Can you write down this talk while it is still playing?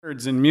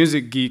nerds and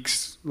music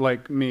geeks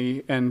like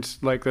me and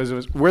like those of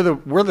us, we're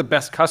the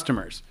best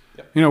customers.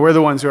 Yep. You know, we're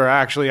the ones who are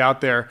actually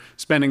out there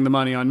spending the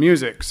money on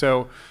music.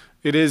 So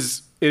it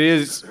is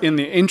in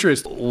the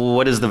interest.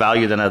 What is the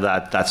value then of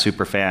that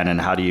super fan, and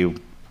how do you?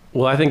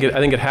 Well, I think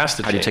it has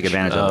to change. How do you take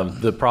advantage of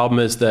it? The problem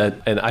is that,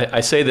 and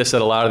I say this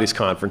at a lot of these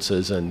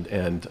conferences,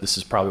 and this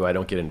is probably why I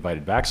don't get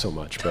invited back so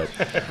much, but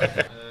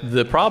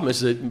the problem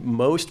is that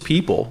most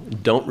people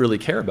don't really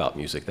care about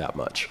music that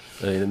much.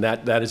 And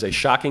that is a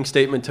shocking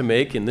statement to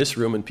make in this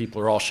room, and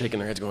people are all shaking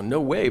their heads going,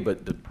 no way, but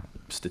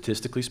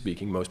statistically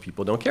speaking, most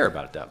people don't care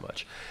about it that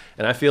much.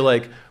 And I feel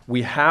like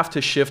we have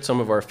to shift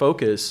some of our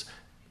focus.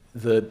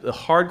 The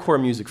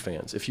hardcore music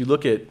fans, if you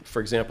look at, for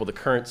example, the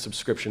current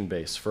subscription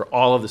base for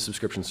all of the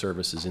subscription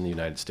services in the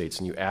United States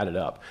and you add it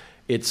up,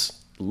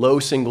 it's low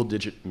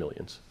single-digit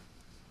millions,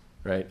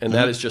 right? And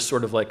that is just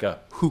sort of like a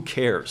who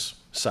cares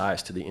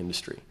size to the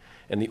industry.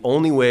 And the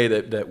only way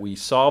that we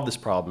solve this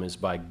problem is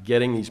by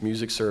getting these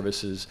music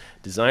services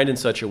designed in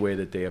such a way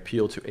that they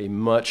appeal to a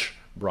much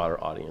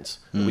broader audience.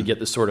 We get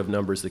the sort of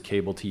numbers that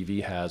cable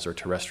TV has, or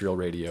terrestrial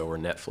radio, or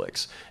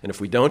Netflix. And if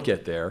we don't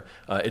get there,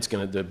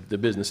 the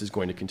business is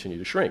going to continue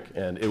to shrink.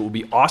 And it will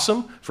be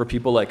awesome for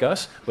people like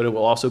us, but it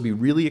will also be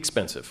really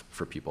expensive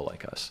for people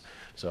like us.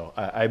 So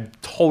I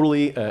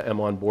totally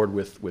am on board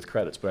with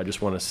credits, but I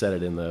just want to set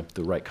it in the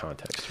right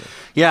context.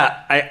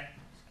 Yeah,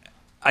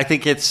 I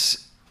think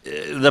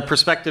the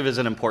perspective is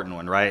an important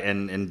one, right?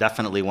 And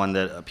definitely one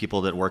that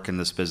people that work in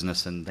this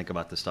business and think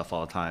about this stuff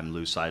all the time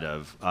lose sight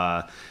of.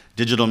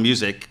 Digital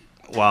music,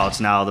 while it's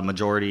now the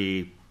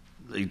majority,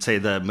 you'd say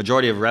the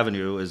majority of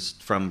revenue is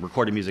from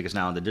recorded music is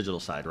now on the digital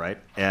side, right?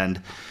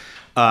 And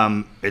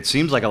it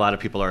seems like a lot of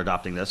people are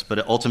adopting this,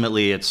 but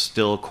ultimately it's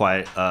still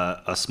quite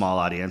a small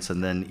audience,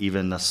 and then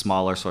even a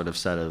smaller sort of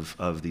set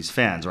of these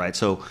fans, right?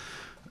 So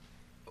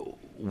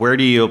where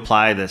do you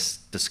apply this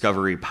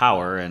discovery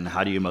power, and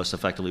how do you most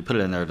effectively put it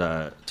in there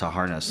to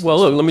harness? Well,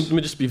 look, let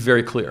me just be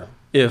very clear.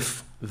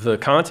 If the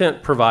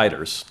content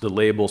providers, the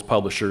labels,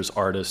 publishers,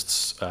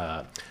 artists,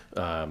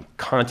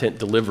 content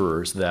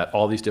deliverers that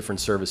all these different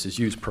services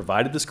use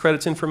provided this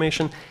credits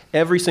information,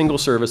 every single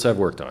service I've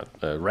worked on,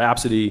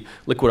 Rhapsody,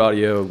 Liquid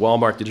Audio,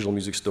 Walmart Digital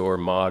Music Store,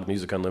 Mog,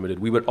 Music Unlimited,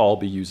 we would all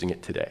be using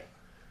it today,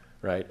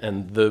 right?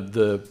 And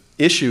the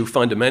issue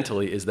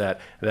fundamentally is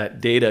that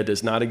data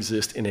does not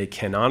exist in a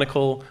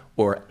canonical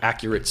or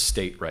accurate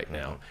state right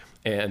now.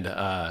 And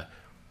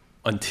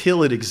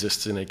until it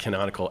exists in a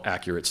canonical,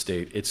 accurate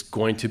state, it's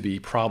going to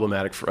be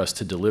problematic for us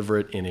to deliver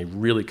it in a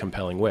really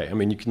compelling way. I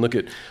mean, you can look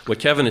at what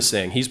Kevin is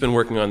saying. He's been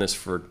working on this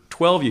for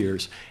 12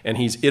 years, and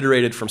he's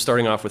iterated from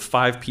starting off with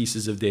 5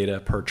 pieces of data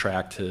per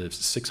track to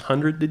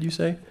 600, did you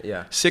say?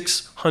 Yeah.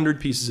 600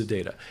 pieces of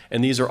data.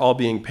 And these are all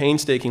being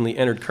painstakingly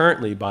entered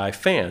currently by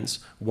fans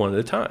one at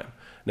a time.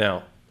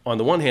 Now, on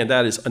the one hand,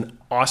 that is an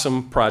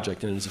awesome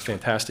project and it is a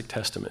fantastic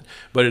testament,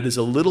 but it is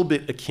a little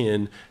bit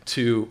akin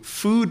to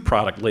food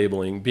product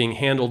labeling being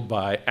handled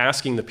by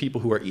asking the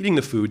people who are eating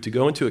the food to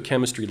go into a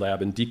chemistry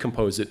lab and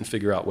decompose it and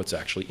figure out what's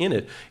actually in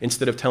it,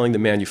 instead of telling the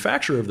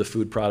manufacturer of the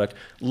food product,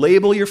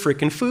 label your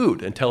frickin'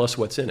 food and tell us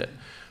what's in it.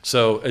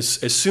 So as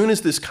soon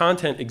as this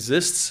content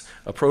exists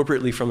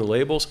appropriately from the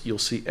labels, you'll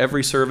see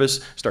every service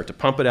start to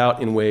pump it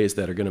out in ways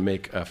that are going to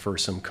make for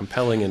some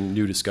compelling and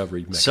new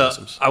discovery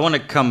mechanisms. So I want to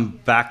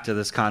come back to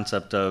this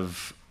concept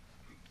of,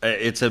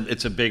 it's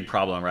a big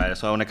problem, right?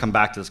 So I want to come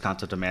back to this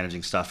concept of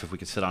managing stuff, if we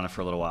could sit on it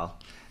for a little while.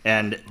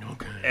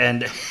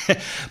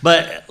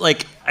 But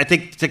like, I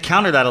think to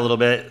counter that a little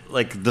bit,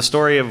 like the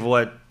story of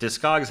what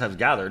Discogs have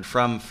gathered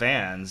from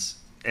fans.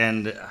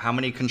 And how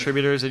many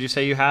contributors did you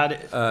say you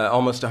had?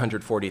 Almost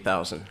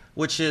 140,000.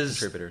 Which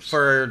is,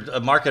 for a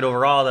market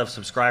overall of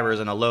subscribers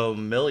in the low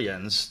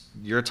millions,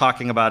 you're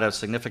talking about a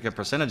significant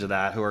percentage of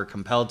that who are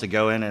compelled to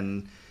go in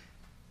and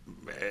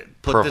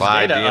put this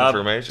data up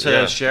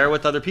to share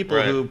with other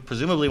people who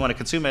presumably want to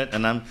consume it.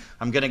 And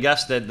I'm going to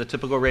guess that the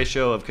typical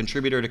ratio of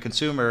contributor to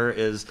consumer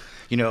is,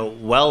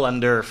 well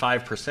under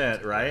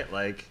 5%, right?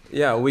 Like,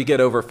 yeah, we get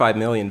over 5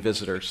 million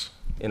visitors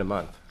in a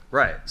month.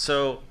 Right.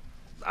 So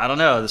I don't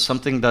know.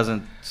 Something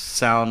doesn't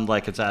sound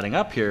like it's adding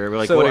up here.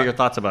 Like, so, what are your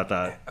thoughts about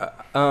that?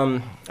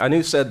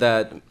 Anu said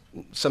that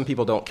some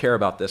people don't care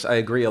about this. I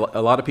agree. A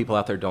lot of people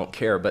out there don't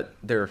care, but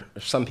there are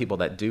some people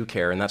that do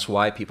care, and that's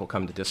why people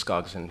come to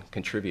Discogs and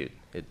contribute.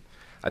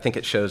 I think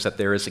it shows that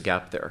there is a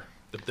gap there.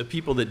 The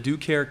people that do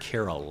care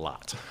a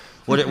lot.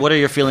 What are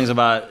your feelings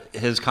about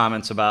his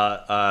comments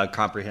about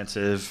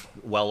comprehensive,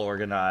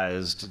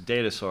 well-organized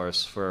data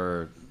source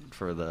for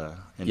the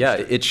industry? Yeah,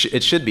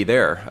 it should be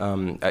there.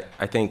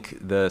 I think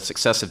the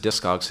success of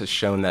Discogs has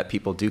shown that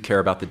people do care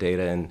about the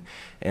data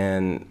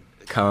and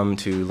come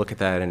to look at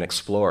that and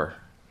explore.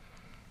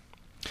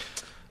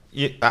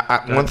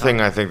 Yeah, one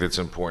thing I think that's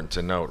important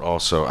to note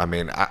also, I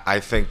mean, I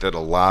think that a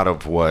lot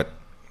of what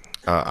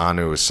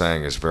Anu is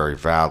saying is very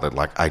valid.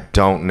 Like, I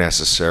don't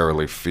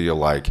necessarily feel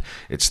like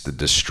it's the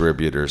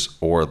distributors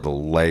or the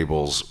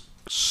labels'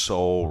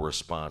 sole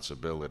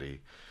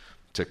responsibility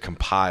to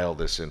compile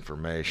this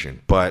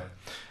information. But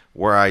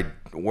where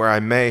I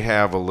may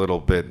have a little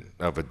bit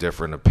of a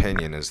different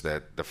opinion is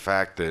that the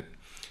fact that,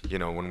 you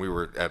know, when we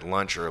were at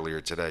lunch earlier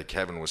today,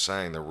 Kevin was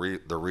saying the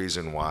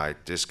reason why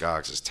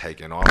Discogs has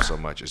taken off so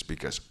much is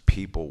because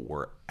people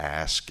were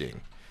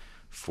asking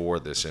for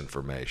this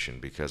information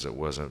because it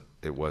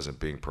wasn't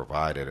being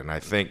provided. And I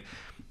think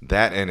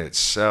that in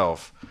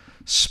itself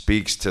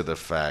speaks to the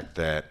fact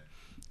that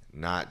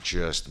not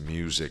just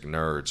music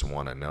nerds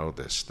want to know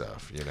this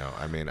stuff. You know,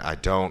 I mean, I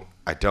don't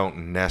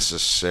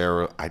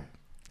necessarily.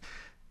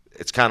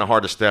 It's kind of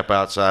hard to step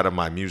outside of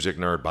my music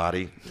nerd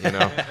body, you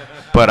know.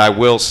 But I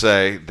will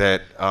say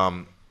that,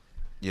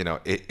 you know,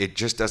 it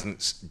just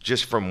doesn't.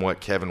 Just from what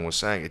Kevin was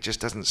saying, it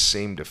just doesn't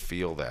seem to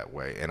feel that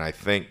way. And I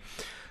think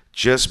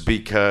just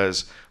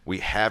because we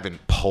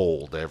haven't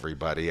polled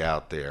everybody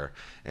out there,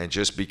 and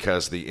just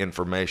because the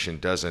information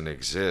doesn't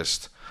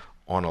exist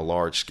on a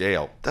large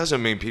scale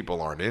doesn't mean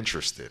people aren't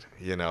interested.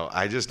 You know,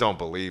 I just don't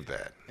believe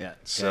that. Yeah.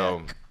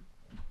 So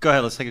Go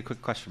ahead. Let's take a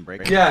quick question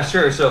break. Yeah,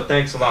 sure. So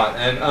thanks a lot.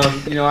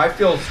 And, you know, I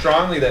feel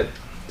strongly that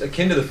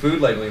akin to the food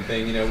labeling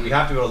thing, you know, we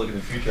have to be able to look in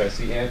the future. I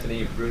see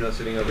Anthony, Bruno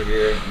sitting over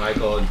here,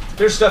 Michael, and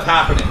there's stuff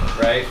happening,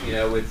 right? You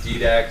know, with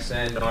DDEX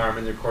and ARM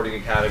and the Recording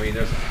Academy, and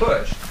there's a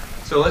push.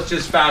 So let's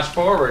just fast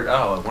forward.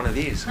 Oh, one of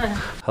these.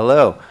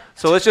 Hello.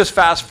 So let's just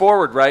fast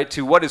forward, right,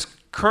 to what is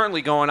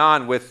currently going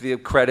on with the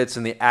credits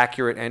and the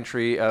accurate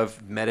entry of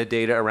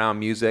metadata around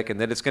music, and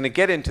that it's going to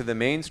get into the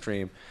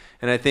mainstream.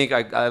 And I think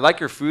I like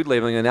your food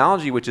labeling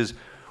analogy, which is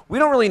we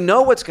don't really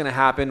know what's going to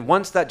happen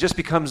once that just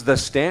becomes the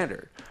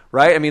standard,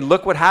 right? I mean,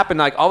 look what happened.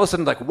 Like all of a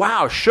sudden, like,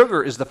 wow,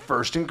 sugar is the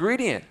first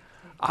ingredient.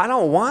 I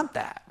don't want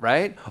that,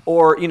 right?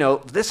 Or, you know,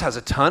 this has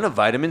a ton of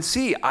vitamin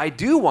C. I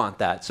do want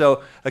that.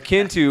 So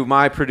akin to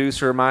my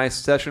producer, my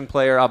session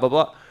player, blah, blah,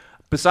 blah.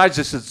 Besides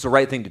just it's the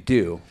right thing to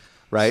do,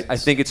 right? I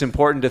think it's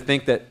important to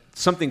think that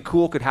something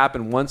cool could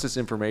happen once this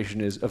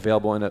information is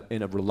available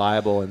in a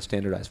reliable and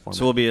standardized format.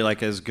 So we'll be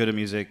like as good a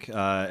music,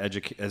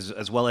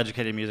 as well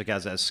educated music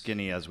as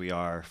skinny as we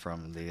are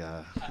from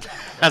the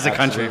as a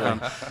country.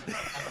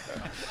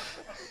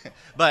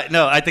 But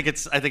no, I think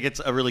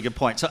it's a really good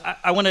point. So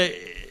I want to,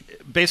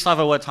 based off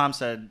of what Tom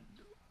said,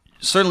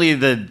 certainly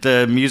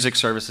the music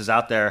services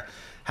out there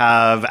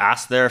have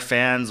asked their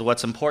fans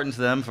what's important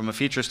to them from a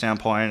feature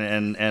standpoint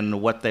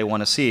and what they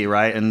want to see,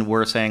 right? And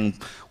we're saying,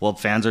 well,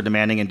 fans are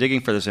demanding and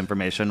digging for this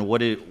information.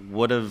 What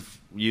have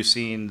you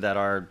seen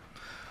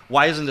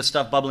why isn't this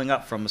stuff bubbling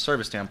up from a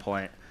service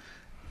standpoint?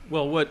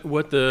 Well, what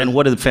do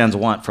the fans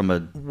want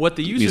from what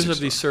the users of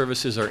these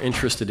services are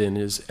interested in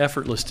is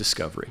effortless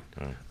discovery,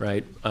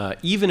 right?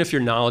 Even if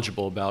you're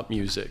knowledgeable about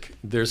music,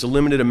 there's a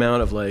limited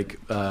amount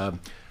of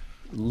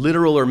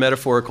literal or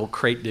metaphorical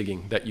crate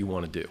digging that you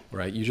want to do,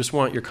 right? You just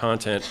want the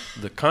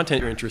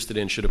content you're interested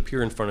in should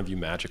appear in front of you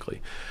magically.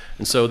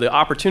 And so the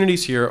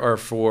opportunities here are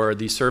for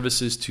these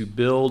services to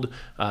build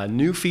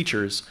new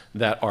features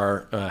that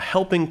are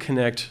helping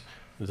connect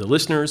the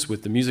listeners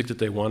with the music that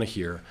they want to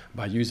hear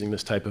by using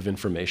this type of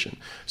information.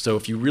 So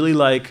if you really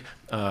like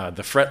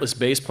the fretless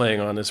bass playing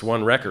on this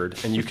one record,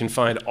 and you can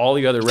find all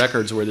the other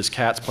records where this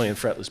cat's playing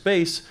fretless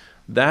bass,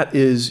 that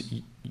is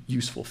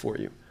useful for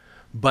you.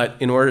 But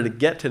in order to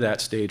get to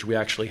that stage, we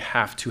actually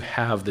have to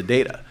have the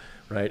data,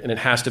 right? And it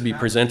has to be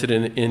presented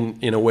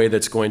in a way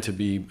that's going to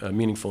be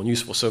meaningful and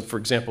useful. So, for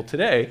example,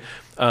 today,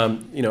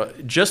 you know,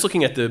 just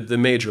looking at the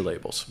major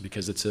labels,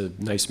 because it's a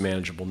nice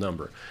manageable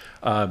number,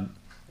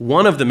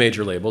 one of the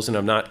major labels, and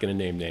I'm not going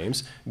to name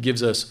names,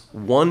 gives us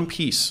one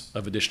piece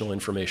of additional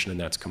information, and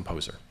that's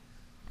composer.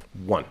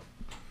 One.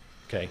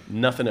 Okay,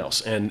 nothing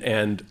else.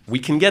 And we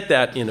can get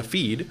that in a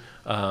feed,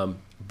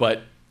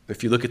 but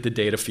if you look at the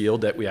data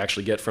field that we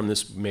actually get from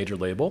this major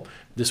label,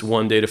 this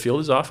one data field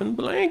is often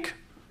blank,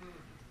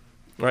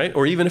 right?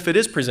 Or even if it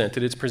is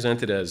presented, it's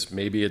presented as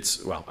maybe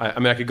it's, well, I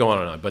mean, I could go on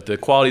and on, but the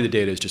quality of the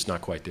data is just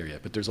not quite there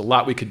yet. But there's a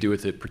lot we could do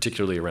with it,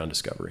 particularly around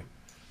discovery.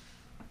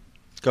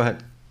 Go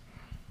ahead.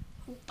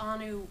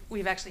 Anu,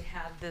 we've actually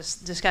had this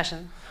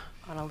discussion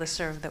on a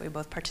listserv that we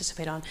both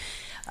participate on.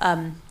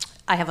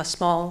 I have a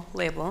small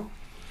label,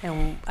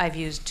 and I've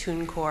used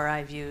TuneCore,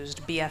 I've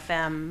used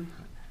BFM,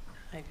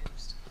 I've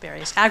used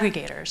various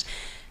aggregators.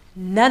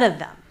 None of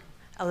them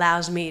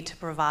allows me to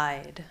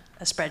provide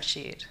a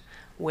spreadsheet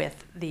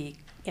with the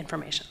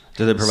information.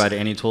 Do they provide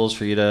any tools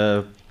for you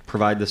to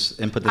provide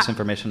input this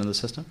information in the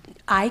system?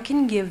 I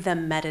can give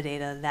them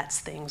metadata that's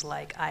things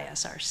like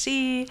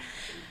ISRC,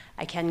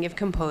 I can give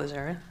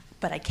Composer,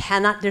 but I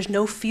cannot, there's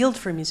no field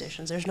for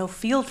musicians, there's no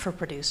field for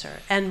producer.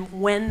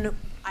 And when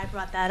I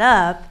brought that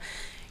up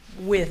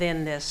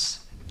within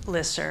this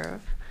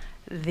listserv,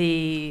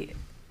 the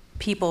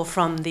people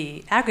from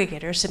the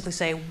aggregators simply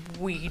say,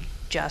 we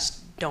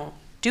just don't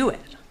do it.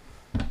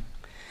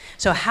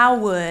 So how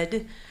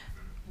would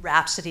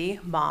Rhapsody,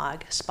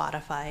 Mog,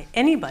 Spotify,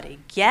 anybody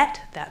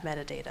get that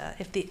metadata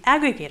if the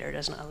aggregator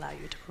doesn't allow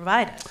you to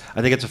provide it?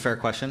 I think it's a fair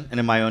question,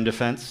 and in my own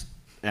defense,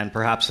 and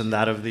perhaps in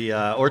that of the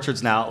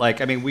Orchards now,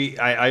 like, I mean,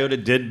 IOTA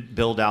did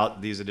build out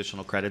these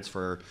additional credits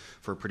for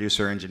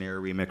producer,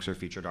 engineer, remixer,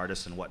 featured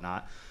artists, and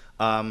whatnot.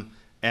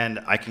 And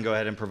I can go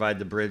ahead and provide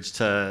the bridge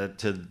to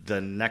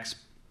the next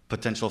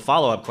potential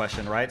follow-up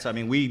question, right? So, I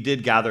mean, we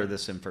did gather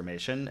this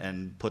information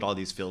and put all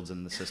these fields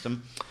in the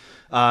system.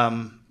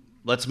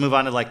 Let's move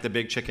on to like the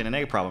big chicken and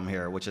egg problem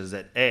here, which is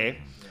that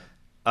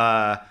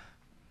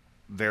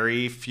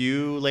very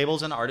few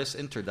labels and artists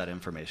entered that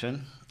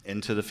information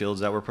into the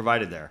fields that were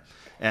provided there.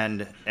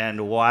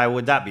 And why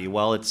would that be?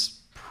 Well,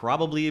 it's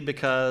probably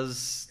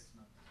because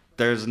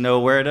there's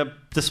nowhere to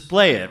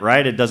display it,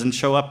 right? It doesn't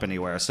show up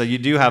anywhere. So you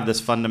do have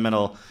this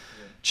fundamental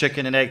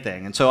chicken and egg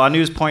thing. And so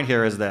Anu's point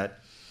here is that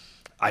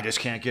I just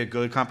can't get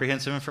good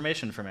comprehensive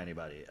information from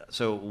anybody.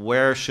 So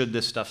where should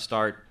this stuff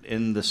start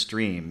in the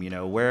stream? You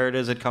know, where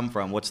does it come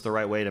from? What's the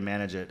right way to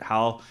manage it?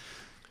 How,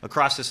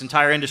 across this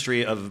entire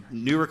industry of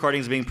new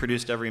recordings being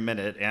produced every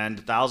minute and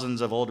thousands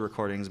of old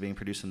recordings being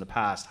produced in the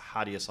past,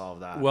 how do you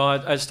solve that? Well,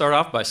 I'd start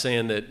off by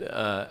saying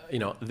that,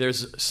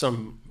 there's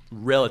some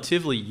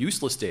relatively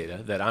useless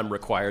data that I'm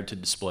required to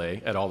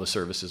display at all the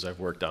services I've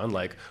worked on,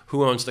 like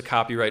who owns the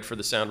copyright for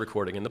the sound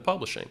recording and the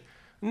publishing.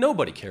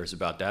 Nobody cares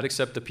about that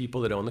except the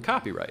people that own the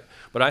copyright.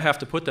 But I have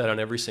to put that on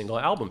every single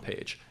album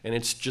page, and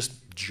it's just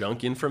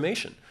junk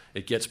information.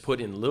 It gets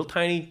put in little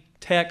tiny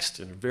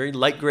text in a very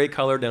light gray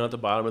color down at the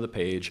bottom of the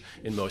page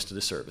in most of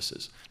the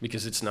services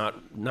because it's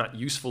not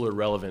useful or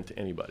relevant to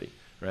anybody,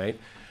 right?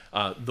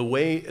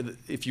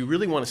 If you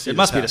really want to see it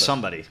must be happen, to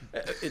somebody.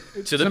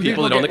 To the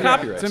people that own the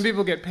copyright. Some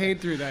people get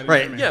paid through that.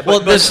 Right. information. Yeah, well,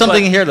 there's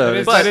something here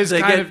though. That is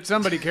kind of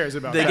somebody cares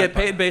about. They that get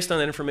part. paid based on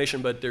that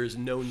information, but there's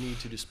no need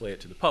to display it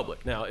to the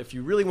public. Now, if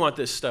you really want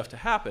this stuff to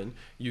happen,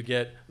 you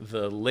get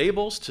the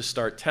labels to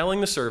start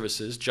telling the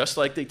services, just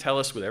like they tell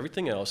us with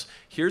everything else,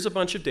 here's a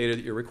bunch of data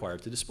that you're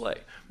required to display.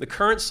 The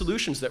current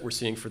solutions that we're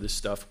seeing for this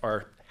stuff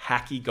are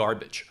hacky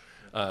garbage.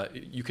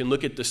 You can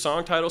look at the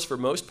song titles for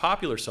most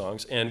popular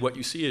songs, and what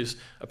you see is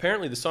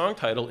apparently the song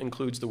title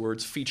includes the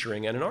words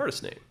featuring and an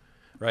artist name,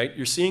 right?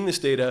 You're seeing this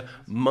data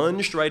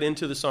munged right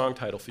into the song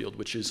title field,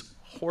 which is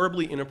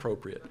horribly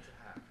inappropriate.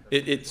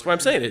 It's what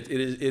I'm saying. It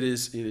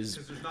is. Because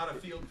there's not a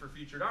field for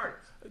featured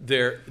artists.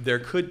 There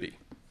could be.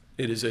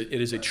 It is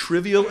a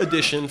trivial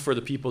addition for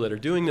the people that are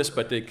doing this,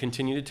 but they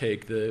continue to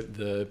take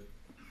the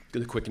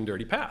quick and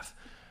dirty path.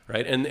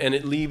 Right? And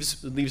it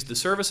leaves the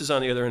services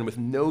on the other end with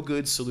no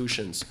good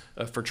solutions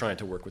for trying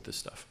to work with this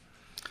stuff.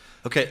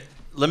 Okay,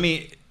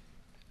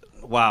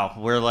 wow,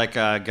 we're like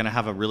going to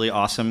have a really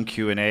awesome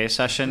Q&A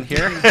session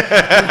here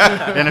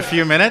in a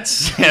few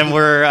minutes, and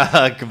we're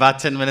about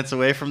 10 minutes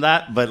away from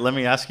that. But let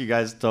me ask you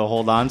guys to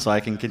hold on so I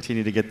can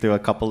continue to get through a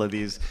couple of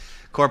these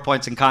core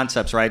points and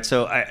concepts, right?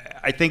 So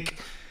I think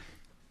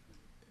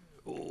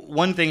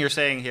one thing you're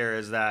saying here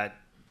is that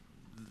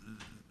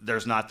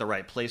there's not the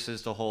right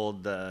places to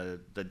hold the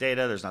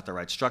data. There's not the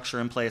right structure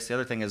in place. The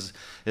other thing is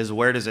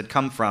where does it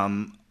come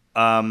from?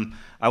 I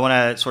want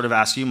to sort of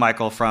ask you,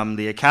 Michael, from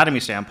the Academy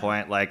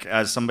standpoint, like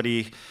as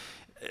somebody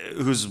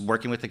who's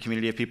working with the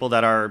community of people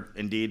that are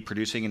indeed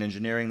producing and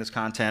engineering this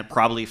content,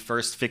 probably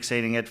first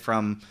fixating it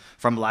from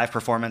live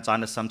performance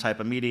onto some type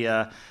of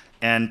media,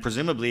 and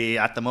presumably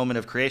at the moment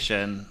of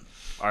creation,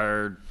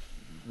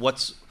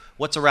 what's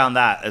around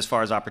that as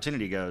far as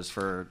opportunity goes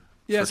for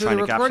trying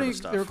to capture this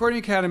stuff? The Recording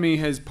Academy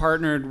has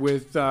partnered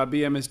with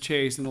BMS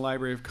Chase and the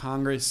Library of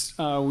Congress.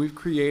 We've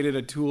created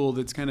a tool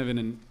that's kind of in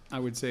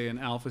an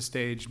alpha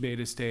stage,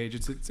 beta stage.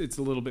 It's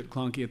a little bit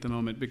clunky at the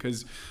moment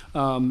because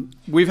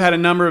we've had a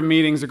number of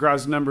meetings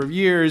across a number of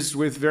years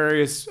with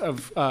various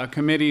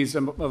committees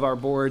of our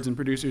boards and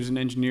producers and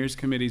engineers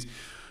committees,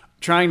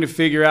 trying to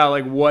figure out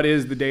like what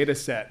is the data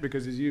set,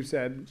 because as you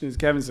said, as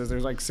Kevin says,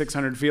 there's like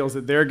 600 fields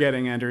that they're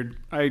getting entered.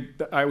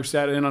 I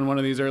sat in on one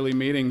of these early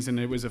meetings and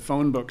it was a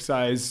phone book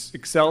size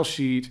Excel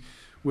sheet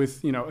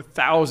with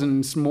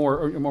 1,000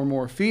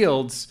 more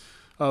fields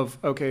of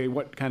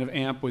what kind of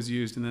amp was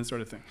used and that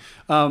sort of thing.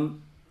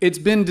 It's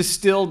been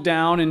distilled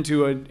down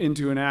into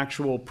an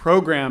actual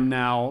program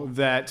now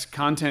that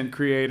content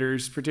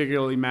creators,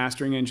 particularly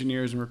mastering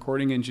engineers and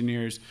recording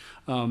engineers,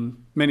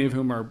 many of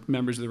whom are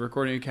members of the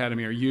Recording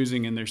Academy, are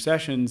using in their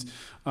sessions.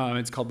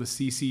 It's called the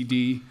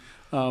CCD,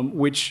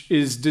 which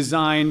is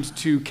designed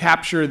to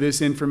capture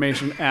this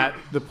information at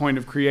the point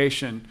of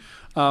creation.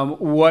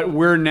 What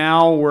we're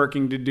now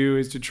working to do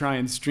is to try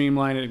and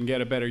streamline it and get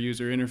a better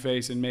user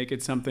interface and make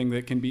it something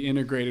that can be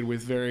integrated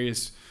with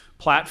various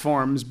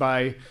platforms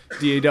by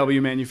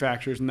DAW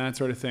manufacturers and that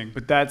sort of thing.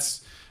 But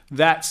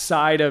that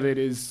side of it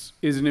is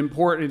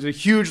a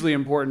hugely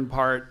important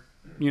part,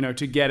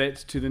 to get it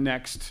to the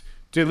next,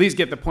 to at least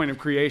get the point of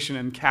creation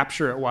and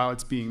capture it while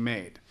it's being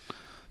made.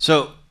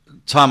 So,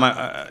 Tom,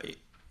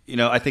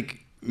 I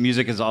think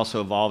music has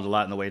also evolved a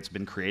lot in the way it's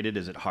been created.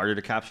 Is it harder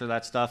to capture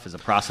that stuff? Is the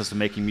process of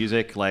making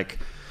music like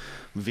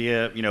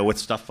via, with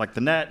stuff like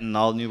the net and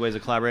all new ways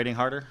of collaborating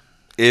harder?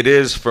 It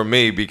is for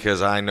me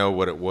because I know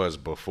what it was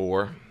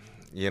before.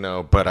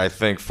 But I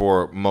think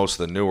for most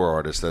of the newer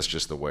artists, that's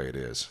just the way it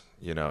is,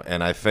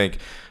 And I think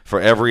for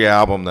every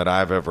album that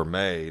I've ever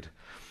made,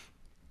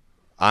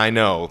 I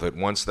know that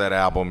once that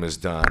album is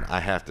done, I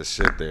have to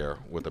sit there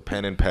with a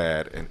pen and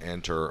pad and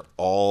enter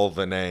all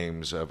the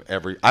names of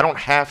I don't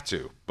have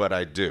to, but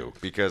I do,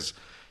 because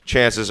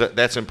chances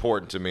that's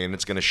important to me, and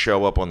it's going to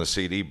show up on the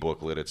CD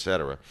booklet,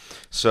 etc.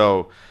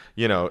 So,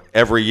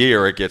 every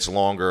year it gets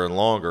longer and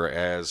longer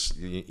as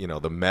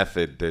the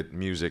method that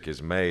music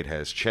is made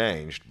has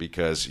changed,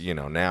 because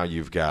now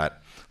you've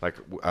got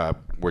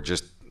we're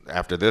just.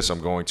 After this,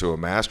 I'm going to a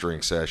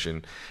mastering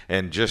session,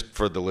 and just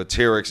for the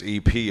Latyrix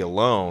EP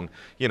alone,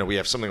 we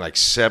have something like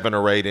 7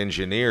 or 8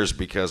 engineers,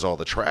 because all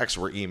the tracks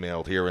were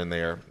emailed here and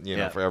there,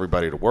 for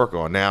everybody to work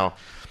on. Now,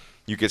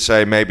 you could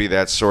say maybe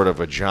that's sort of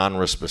a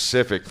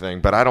genre-specific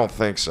thing, but I don't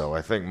think so.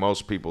 I think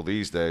most people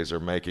these days are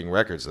making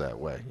records that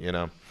way,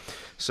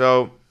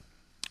 So,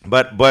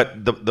 but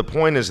the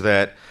point is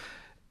that,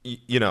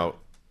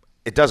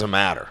 it doesn't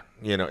matter.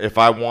 If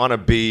I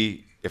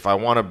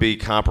want to be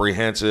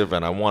comprehensive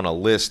and I want to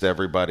list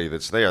everybody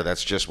that's there,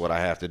 that's just what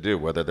I have to do,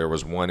 whether there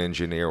was 1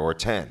 engineer or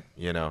 10,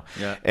 Yeah.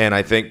 And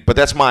I think, but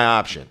that's my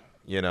option,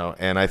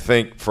 And I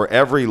think for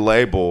every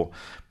label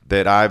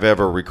that I've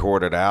ever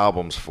recorded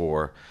albums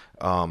for,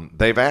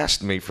 they've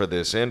asked me for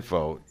this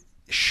info.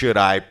 Should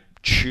I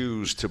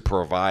choose to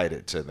provide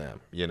it to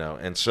them,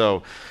 And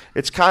so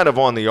it's kind of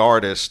on the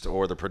artist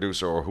or the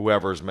producer or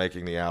whoever's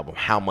making the album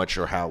how much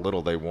or how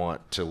little they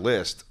want to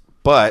list.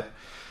 But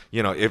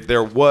if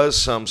there was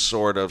some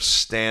sort of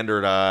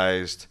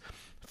standardized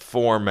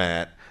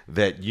format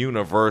that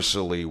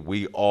universally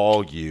we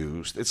all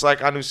used, it's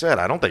like Anu said,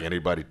 I don't think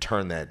anybody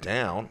turned that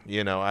down.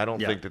 I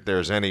don't think that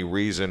there's any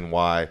reason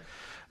why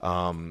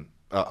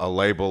a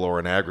label or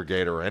an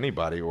aggregator or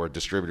anybody or a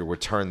distributor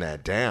would turn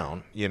that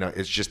down.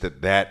 It's just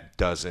that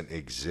doesn't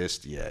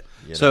exist yet.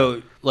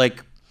 So,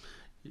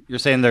 you're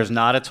saying there's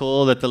not a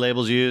tool that the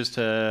labels use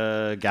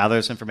to gather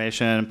this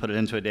information, put it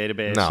into a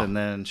database, and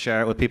then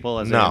share it with people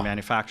as a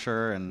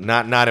manufacturer? And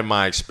not in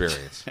my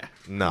experience.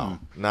 No,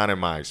 not in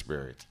my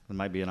experience. There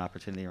might be an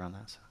opportunity around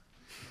that.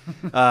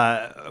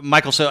 So.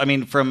 Michael, so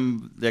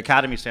from the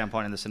Academy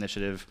standpoint in this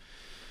initiative,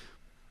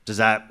 does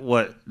that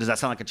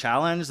sound like a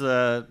challenge?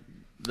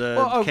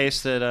 The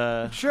case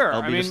that sure.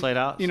 LB just laid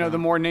out? The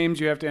more names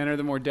you have to enter,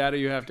 the more data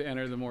you have to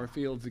enter, the more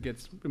fields, it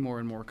gets more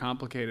and more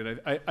complicated.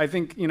 I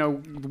think,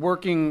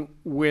 working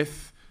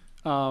with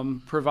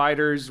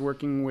providers,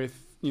 working with,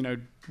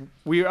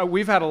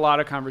 we've had a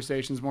lot of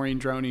conversations. Maureen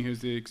Droney,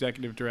 who's the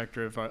executive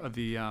director of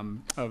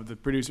the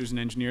producers and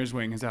engineers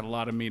wing, has had a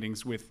lot of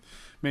meetings with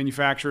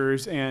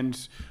manufacturers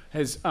and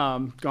has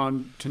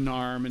gone to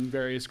NARM and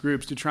various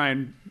groups to try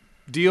and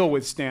deal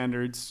with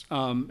standards,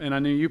 and I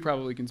know you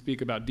probably can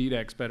speak about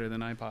DDEX better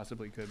than I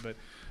possibly could, but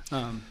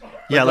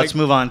let's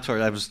move on toward.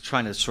 I was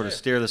trying to sort of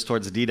steer this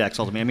towards DDEX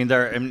ultimately.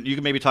 You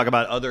can maybe talk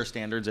about other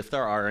standards if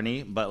there are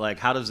any, but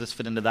how does this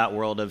fit into that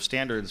world of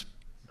standards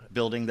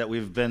building that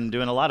we've been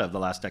doing a lot of the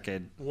last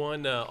decade?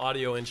 One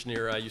audio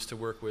engineer I used to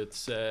work with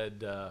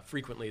said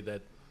frequently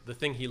that the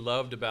thing he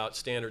loved about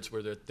standards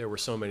were that there were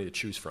so many to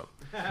choose from.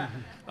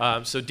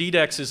 So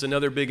DDEX is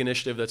another big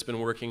initiative that's been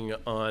working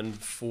on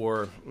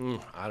for,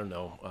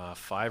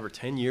 5 or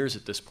 10 years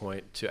at this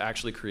point, to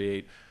actually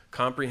create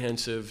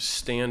comprehensive,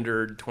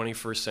 standard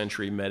 21st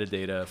century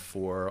metadata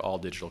for all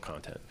digital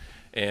content.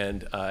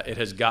 And it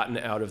has gotten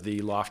out of the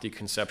lofty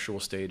conceptual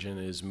stage and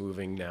is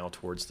moving now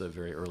towards the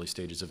very early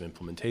stages of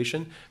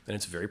implementation, and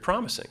it's very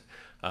promising.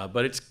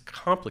 But it's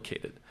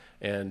complicated.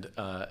 And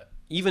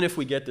even if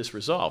we get this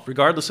resolved,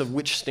 regardless of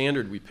which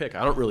standard we pick,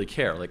 I don't really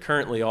care.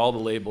 Currently, all the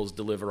labels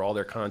deliver all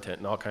their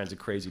content in all kinds of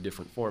crazy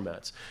different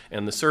formats.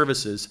 And the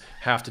services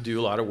have to do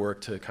a lot of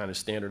work to kind of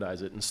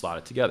standardize it and slot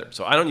it together.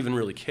 So I don't even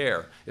really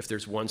care if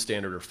there's 1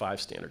 standard or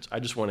 5 standards. I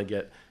just want to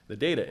get the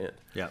data in.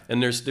 Yeah.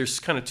 And there's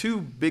kind of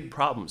 2 big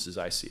problems as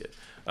I see it.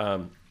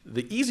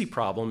 The easy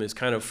problem is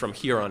kind of from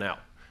here on out.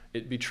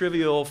 It'd be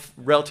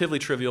relatively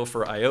trivial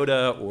for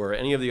IOTA or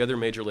any of the other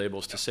major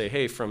labels to say,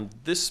 hey, from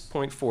this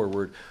point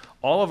forward,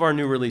 all of our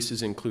new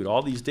releases include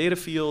all these data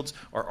fields.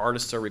 Our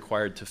artists are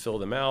required to fill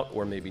them out,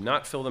 or maybe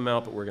not fill them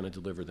out, but we're going to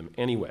deliver them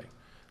anyway,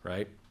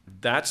 right?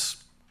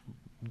 That's,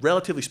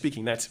 relatively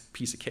speaking, that's a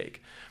piece of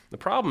cake. The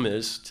problem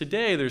is,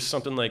 today there's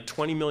something like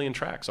 20 million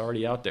tracks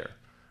already out there,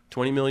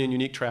 20 million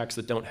unique tracks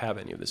that don't have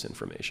any of this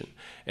information.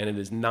 And it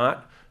is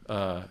not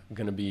going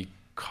to be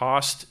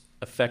cost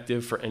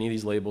effective for any of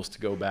these labels to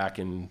go back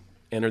and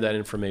enter that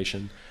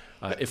information.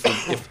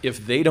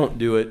 If they don't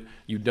do it,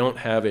 you don't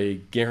have a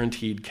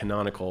guaranteed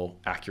canonical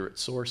accurate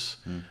source.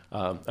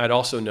 I'd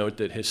also note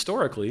that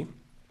historically,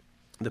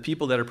 the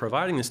people that are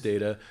providing this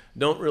data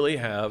don't really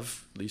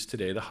have, at least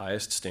today, the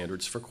highest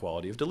standards for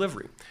quality of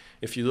delivery.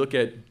 If you look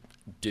at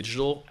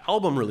digital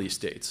album release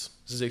dates,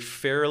 this is a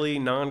fairly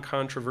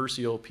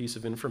non-controversial piece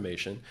of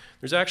information.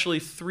 There's actually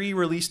 3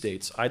 release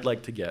dates I'd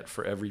like to get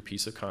for every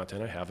piece of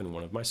content I have in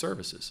one of my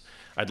services.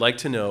 I'd like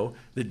to know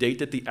the date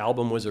that the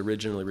album was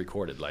originally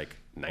recorded, like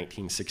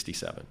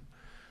 1967.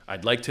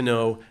 I'd like to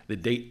know the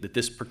date that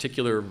this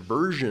particular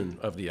version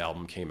of the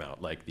album came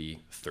out, like the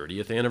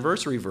 30th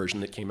anniversary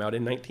version that came out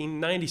in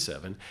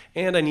 1997,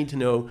 and I need to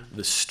know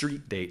the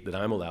street date that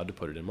I'm allowed to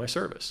put it in my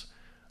service.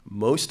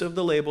 Most of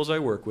the labels I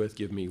work with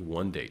give me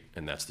 1 date,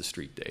 and that's the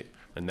street date.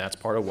 And that's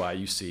part of why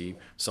you see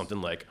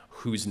something like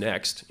Who's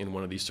Next in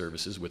one of these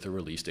services with a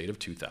release date of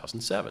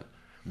 2007.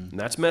 And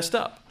that's messed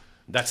up.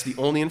 That's the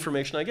only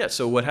information I get.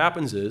 So what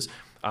happens is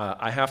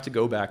I have to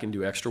go back and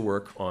do extra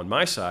work on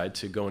my side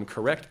to go and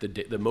correct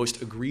the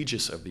most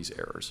egregious of these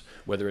errors,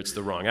 whether it's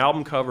the wrong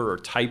album cover or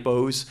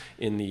typos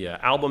in the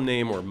album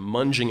name or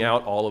munging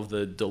out all of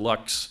the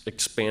deluxe,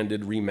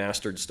 expanded,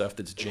 remastered stuff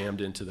that's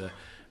jammed into the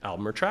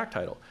album or track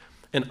title.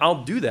 And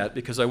I'll do that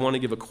because I want to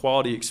give a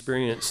quality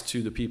experience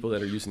to the people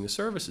that are using the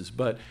services.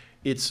 But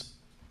it's,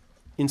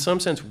 in some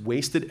sense,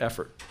 wasted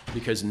effort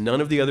because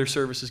none of the other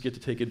services get to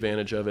take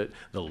advantage of it.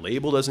 The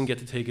label doesn't get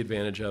to take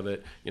advantage of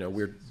it.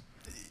 We're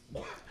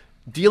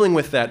dealing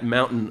with that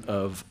mountain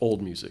of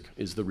old music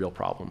is the real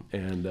problem.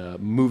 And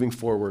moving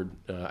forward,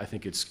 I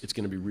think it's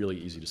going to be really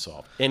easy to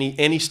solve.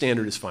 Any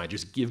standard is fine.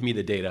 Just give me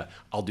the data.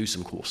 I'll do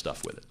some cool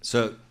stuff with it.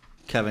 So,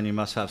 Kevin, you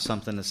must have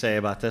something to say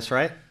about this,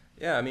 right?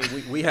 Yeah, I mean,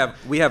 we have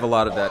a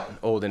lot of that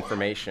old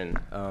information.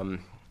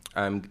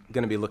 I'm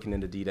going to be looking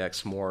into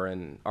DDEX more,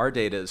 and our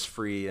data is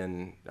free,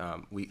 and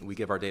we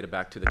give our data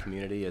back to the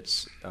community.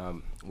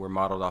 We're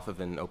modeled off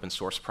of an open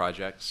source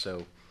project,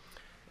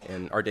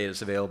 and our data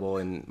is available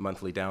in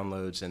monthly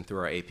downloads and through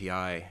our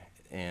API.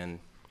 And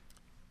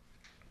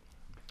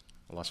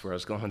I lost where I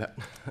was going with that.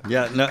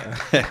 Yeah, no.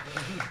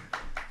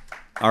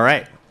 All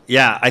right.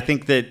 Yeah, I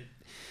think that,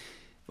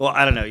 well,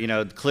 I don't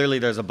know, clearly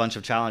there's a bunch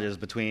of challenges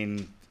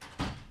between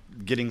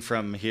getting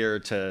from here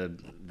to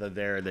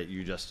there that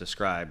you just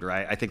described,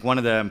 right? I think one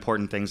of the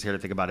important things here to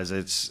think about is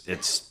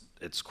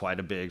it's quite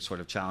a big sort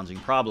of challenging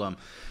problem.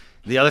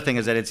 The other thing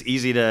is that it's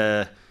easy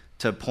to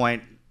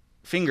point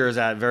fingers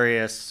at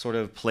various sort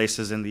of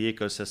places in the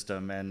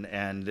ecosystem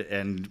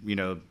and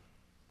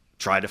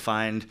try to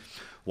find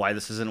why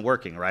this isn't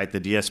working, right?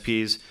 The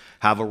DSPs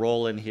have a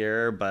role in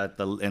here, but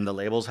the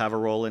labels have a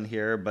role in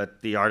here,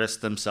 but the artists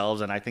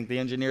themselves, and I think the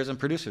engineers and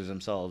producers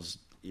themselves,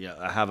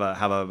 have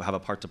a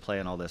part to play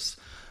in all this.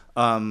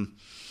 I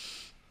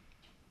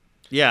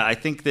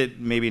think that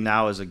maybe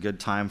now is a good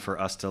time for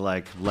us to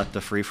let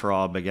the free for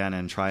all begin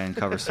and try and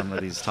cover some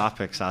of these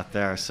topics out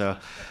there. So,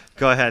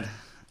 go ahead.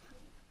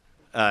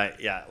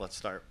 Let's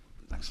start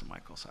next to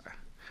Michael. Sorry.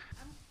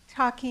 I'm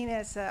talking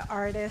as an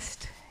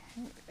artist,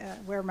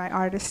 wear my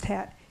artist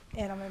hat,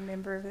 and I'm a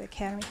member of the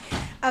Academy.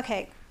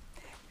 Okay,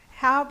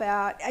 how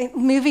about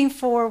moving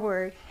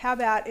forward? How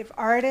about if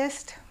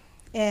artists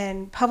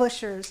and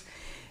publishers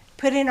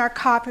put in our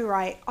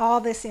copyright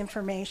all this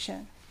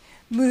information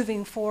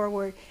moving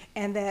forward,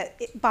 and that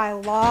by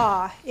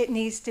law it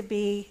needs to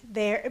be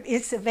there,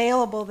 it's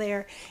available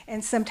there,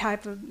 and some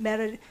type of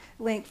meta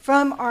link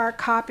from our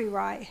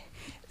copyright.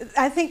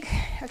 I think,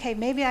 okay,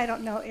 maybe I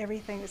don't know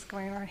everything that's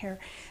going on here,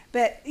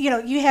 but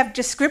you have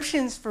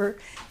descriptions for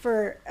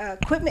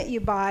equipment you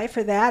buy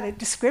for that, a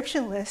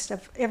description list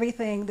of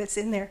everything that's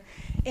in there,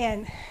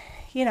 and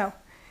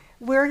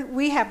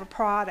we have a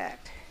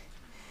product.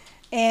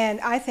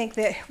 And I think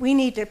that we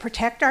need to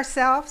protect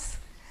ourselves,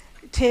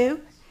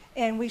 too,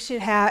 and we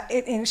should have,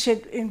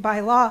 and by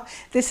law,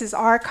 this is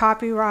our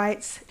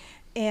copyrights,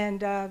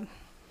 and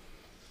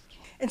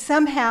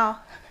somehow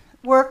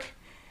work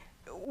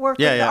with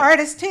the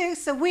artists too.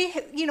 So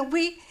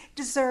we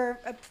deserve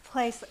a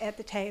place at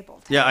the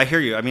table. Yeah, I hear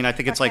you. I mean, I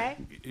think it's like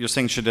you're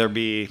saying,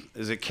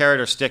 is it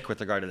carrot or stick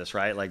with regard to this,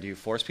 right? Like, do you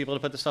force people to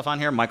put this stuff on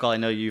here? Michael, I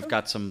know you've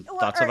got some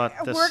thoughts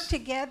about this. Work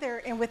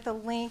together and with the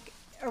link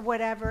or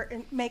whatever,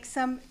 and make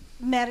some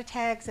meta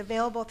tags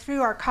available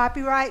through our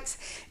copyrights,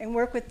 and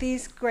work with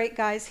these great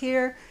guys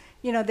here.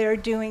 They're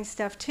doing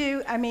stuff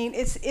too. I mean,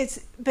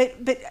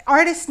 but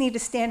artists need to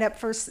stand up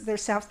for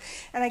themselves.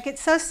 And I get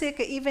so sick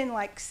of even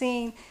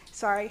seeing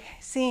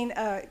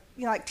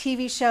like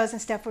TV shows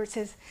and stuff where it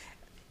says,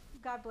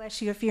 God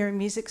bless you if you're a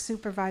music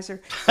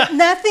supervisor.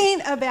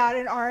 Nothing about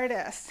an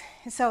artist.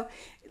 And so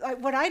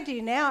what I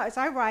do now is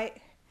I write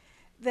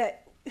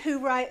that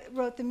who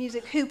wrote the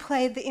music, who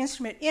played the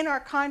instrument in our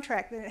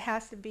contract, then it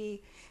has to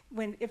be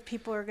if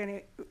people are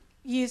going to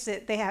use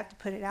it, they have to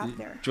put it out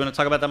there. Do you want to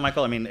talk about that,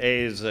 Michael? I mean,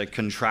 is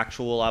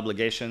contractual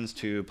obligations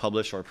to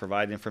publish or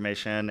provide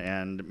information,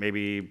 and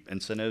maybe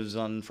incentives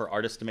for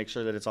artists to make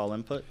sure that it's all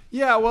input?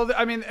 Yeah, well,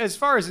 I mean, as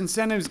far as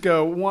incentives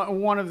go,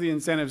 one of the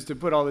incentives to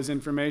put all this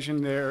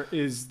information there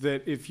is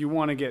that if you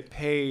want to get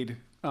paid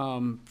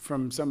for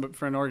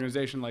an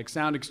organization like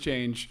Sound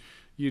Exchange,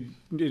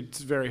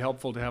 it's very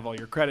helpful to have all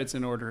your credits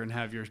in order and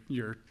have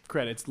your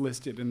credits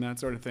listed and that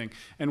sort of thing.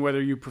 And whether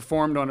you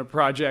performed on a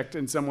project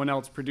and someone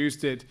else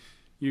produced it,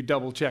 you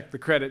double check the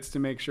credits to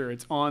make sure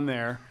it's on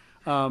there.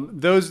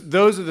 Those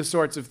are the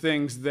sorts of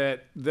things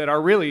that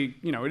are really,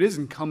 it is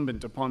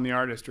incumbent upon the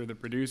artist or the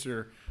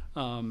producer,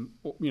 or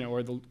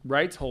the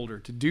rights holder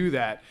to do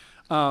that.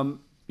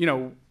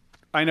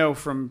 I know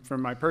from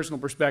my personal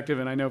perspective,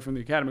 and I know from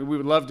the Academy, we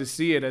would love to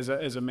see it as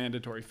a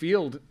mandatory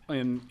field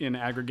in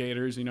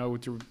aggregators,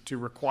 to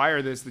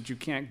require this, that you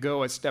can't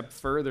go a step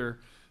further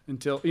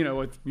until,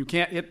 you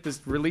can't hit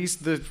this release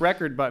the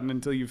record button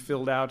until you've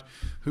filled out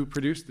who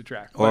produced the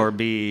track. Or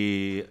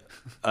be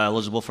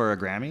eligible for a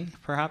Grammy,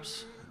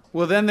 perhaps?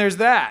 Well, then there's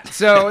that.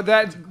 So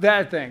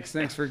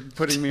thanks for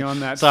putting me on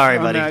that. Sorry,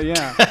 on buddy. That,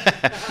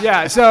 yeah,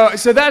 yeah.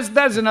 So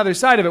that's another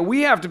side of it.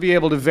 We have to be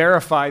able to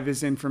verify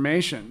this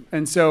information,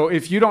 and so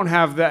if you don't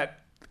have that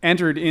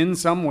entered in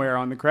somewhere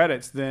on the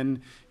credits,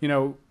 then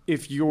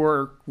if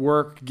your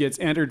work gets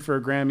entered for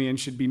a Grammy and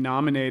should be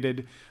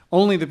nominated,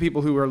 only the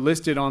people who are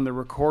listed on the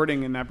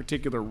recording in that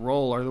particular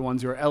role are the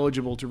ones who are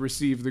eligible to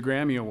receive the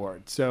Grammy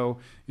Award. So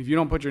if you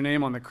don't put your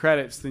name on the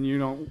credits, then you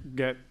don't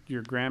get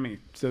your Grammy.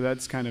 So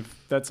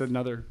that's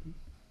another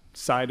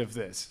side of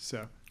this. So.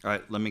 All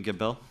right, let me get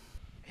Bill.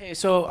 Hey,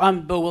 so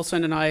I'm Bill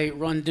Wilson, and I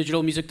run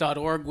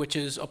digitalmusic.org, which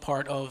is a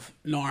part of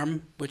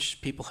NARM,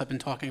 which people have been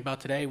talking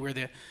about today. We're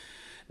the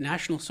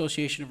National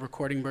Association of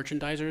Recording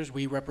Merchandisers.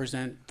 We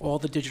represent all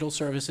the digital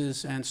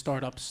services and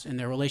startups in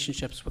their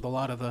relationships with a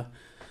lot of the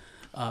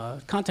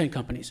content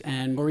companies.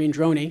 And Maureen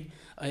Droney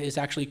is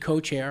actually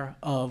co-chair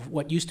of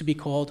what used to be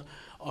called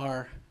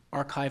our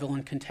archival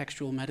and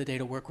contextual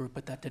metadata work group,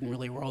 but that didn't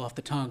really roll off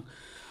the tongue.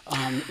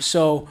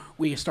 So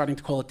we are starting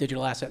to call it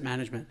digital asset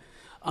management.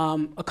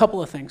 A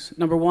couple of things.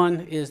 Number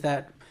one is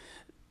that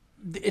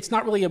it's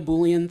not really a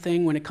Boolean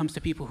thing when it comes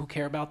to people who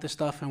care about this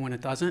stuff and when it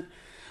doesn't.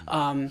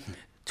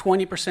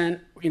 20%,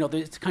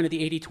 it's kind of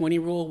the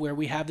 80-20 rule where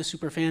we have the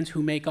super fans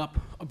who make up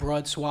a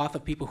broad swath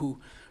of people who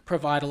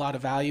provide a lot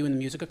of value in the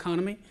music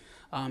economy.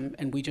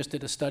 And we just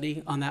did a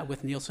study on that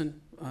with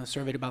Nielsen,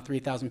 surveyed about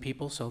 3,000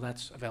 people, so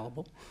that's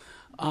available.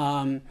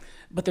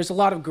 But there's a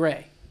lot of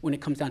gray when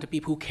it comes down to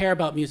people who care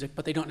about music,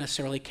 but they don't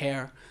necessarily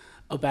care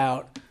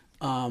about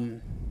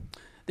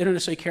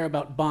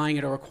buying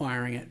it or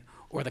acquiring it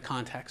or the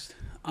context.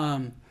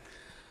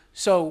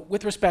 So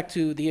with respect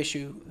to the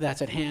issue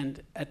that's at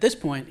hand at this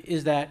point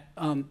is that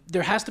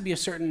there has to be a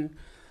certain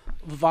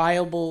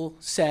viable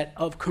set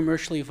of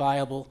commercially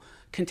viable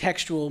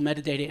contextual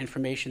metadata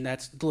information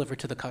that's delivered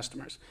to the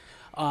customers.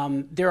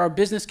 There are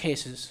business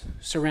cases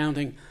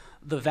surrounding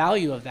the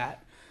value of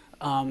that,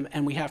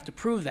 and we have to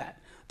prove that.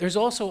 There's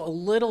also a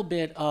little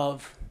bit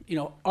of,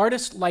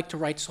 artists like to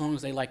write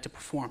songs they like to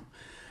perform.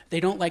 They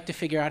don't like to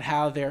figure out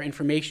how their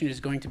information is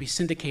going to be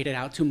syndicated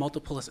out to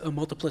a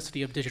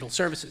multiplicity of digital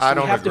services. I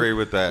don't agree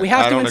with that. We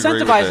have to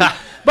incentivize them.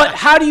 But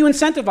how do you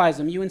incentivize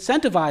them? You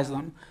incentivize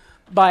them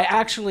by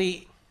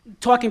actually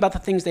talking about the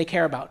things they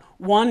care about.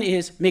 One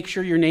is make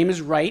sure your name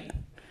is right?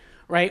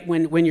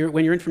 When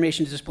your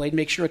information is displayed,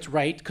 make sure it's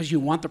right because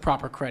you want the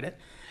proper credit.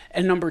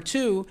 And number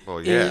two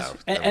number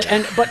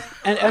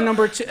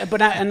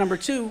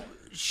two,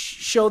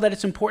 show that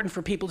it's important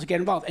for people to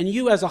get involved. And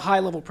you, as a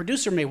high-level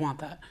producer, may want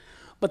that.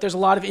 But there's a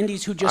lot of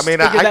indies who just figure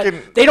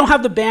that they don't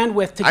have the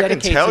bandwidth to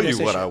dedicate to this issue. I can tell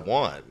you what I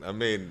want. I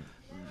mean,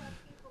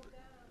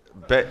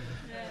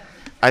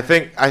 I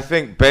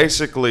think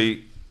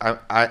basically,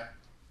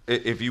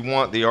 if you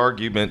want the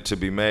argument to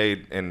be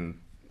made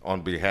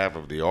on behalf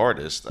of the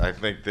artist, I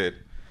think that,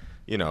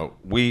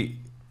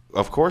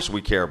 of course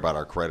we care about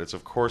our credits.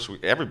 Of course,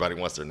 everybody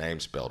wants their name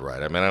spelled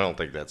right. I mean, I don't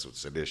think that's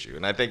what's at issue.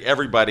 And I think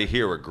everybody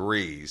here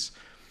agrees.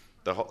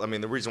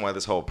 The reason why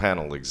this whole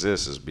panel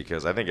exists is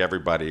because I think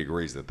everybody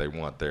agrees that they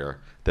want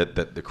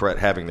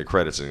having the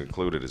credits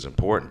included is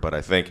important. But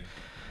I think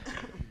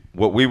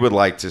what we would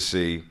like to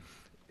see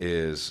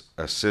is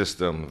a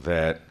system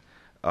that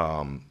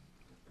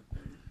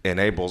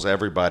enables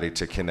everybody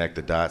to connect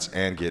the dots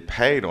and get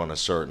paid on a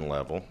certain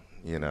level,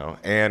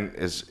 and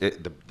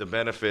the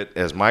benefit,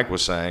 as Mike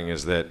was saying,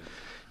 is that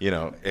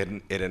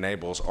it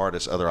enables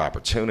artists other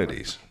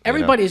opportunities.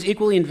 Everybody is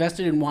equally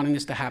invested in wanting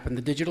this to happen.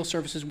 The digital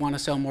services want to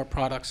sell more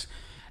products.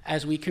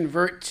 As we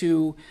convert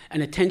to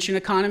an attention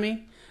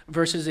economy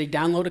versus a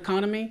download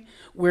economy,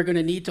 we're going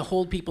to need to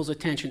hold people's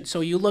attention.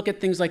 So you look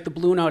at things like the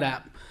Blue Note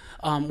app,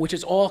 which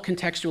is all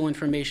contextual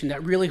information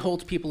that really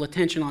holds people's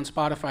attention on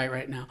Spotify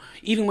right now.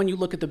 Even when you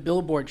look at the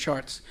Billboard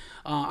charts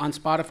on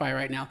Spotify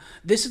right now,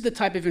 this is the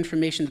type of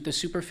information that the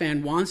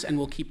superfan wants and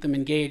will keep them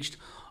engaged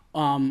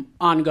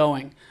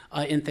ongoing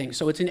in things.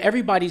 So it's in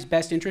everybody's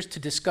best interest to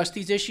discuss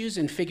these issues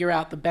and figure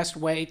out the best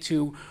way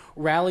to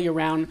rally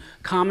around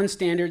common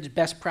standards,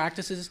 best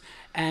practices,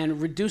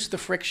 and reduce the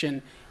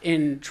friction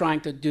in trying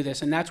to do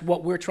this. And that's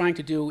what we're trying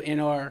to do in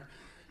our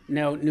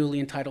now newly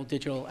entitled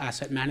Digital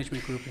Asset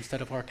Management Group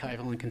instead of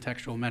archival and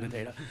contextual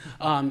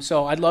metadata.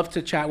 So I'd love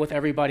to chat with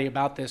everybody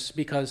about this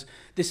because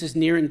this is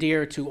near and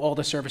dear to all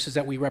the services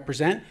that we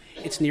represent.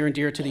 It's near and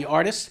dear to the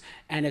artists,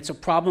 and it's a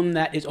problem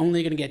that is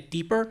only going to get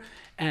deeper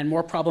and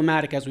more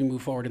problematic as we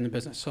move forward in the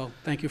business. So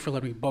thank you for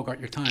letting me bogart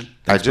your time.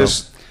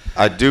 Thanks,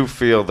 I do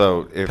feel,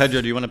 though,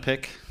 Pedro, do you want to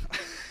pick?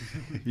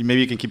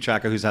 Maybe you can keep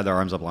track of who's had their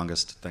arms up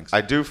longest. Thanks.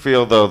 I do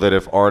feel, though, that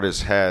if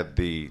artists had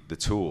the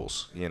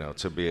tools,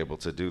 to be able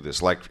to do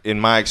this, like in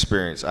my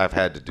experience, I've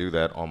had to do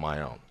that on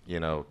my own.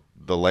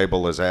 The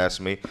label has asked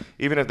me,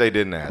 even if they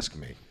didn't ask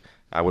me,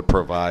 I would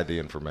provide the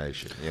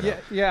information.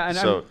 Yeah, and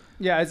so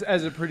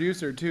as a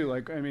producer too,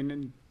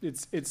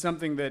 it's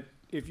something that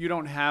if you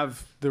don't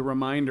have the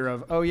reminder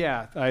of,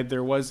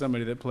 there was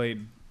somebody that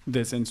played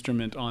this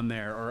instrument on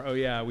there, or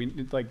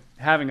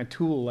having a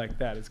tool like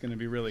that is going to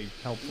be really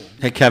helpful.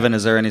 Hey Kevin,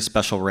 is there any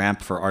special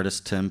ramp for artists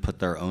to input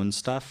their own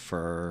stuff,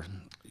 or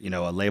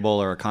a label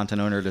or a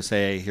content owner to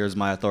say, here's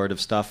my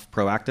authoritative stuff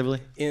proactively?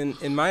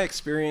 In my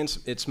experience,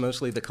 it's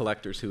mostly the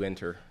collectors who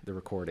enter the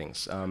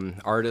recordings.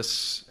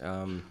 Artists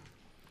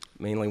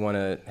mainly want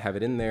to have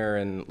it in there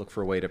and look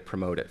for a way to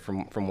promote it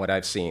from what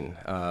I've seen.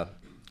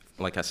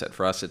 Like I said,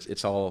 for us,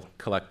 it's all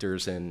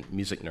collectors and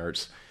music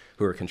nerds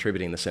who are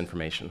contributing this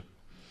information.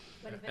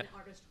 But if an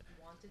artist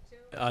wanted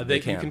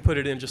to? You can put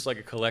it in just like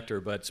a collector,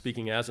 but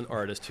speaking as an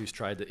artist who's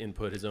tried to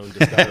input his own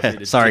discography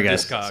to Sorry,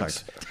 guys.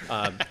 Discogs,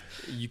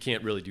 you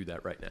can't really do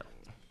that right now.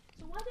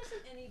 So why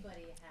doesn't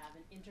anybody have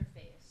an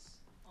interface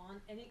on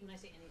any, when I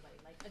say anybody,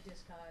 like a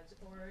Discogs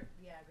or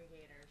the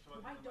aggregators?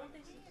 Why don't they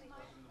see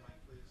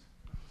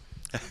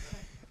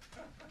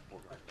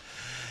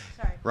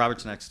Sorry.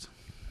 Robert's next.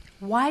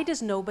 Why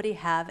does nobody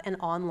have an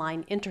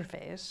online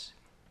interface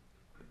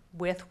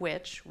with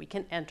which we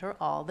can enter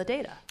all the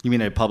data? You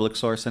mean a public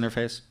source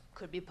interface?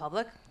 Could be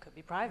public, could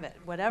be private,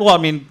 whatever. Well, I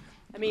mean,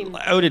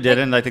 like, Oda did,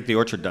 and I think the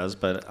Orchard does,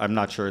 but I'm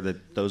not sure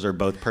that those are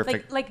both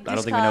perfect. Like I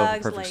don't think we know what the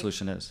Discogs, perfect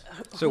solution is.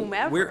 So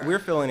whomever. we're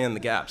filling in the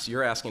gaps.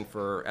 You're asking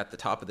for at the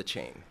top of the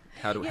chain.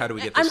 How do we get this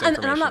information?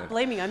 And I'm not in?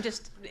 blaming. I'm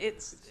just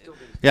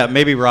Yeah,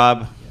 maybe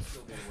Rob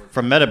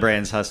from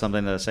MetaBrains has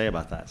something to say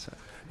about that. So.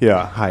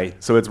 Yeah, hi.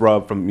 So it's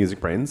Rob from Music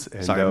Brains.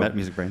 And, Sorry,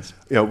 Music Brains.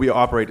 We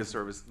operate a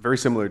service very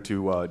similar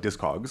to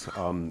Discogs.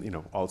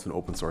 All it's an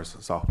open source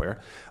software.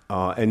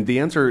 And the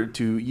answer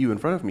to you in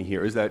front of me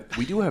here is that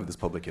we do have this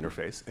public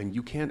interface, and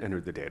you can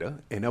enter the data.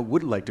 And I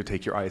would like to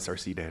take your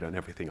ISRC data and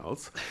everything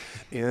else.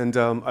 And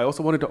I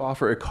also wanted to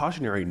offer a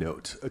cautionary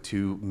note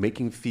to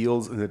making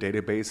fields in the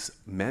database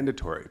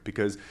mandatory.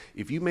 Because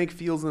if you make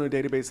fields in a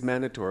database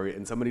mandatory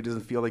and somebody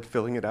doesn't feel like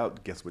filling it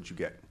out, guess what you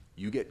get?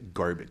 You get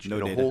garbage. No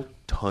you get data. a whole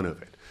ton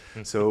of it.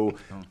 So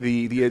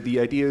the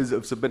ideas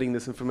of submitting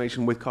this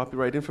information with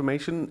copyright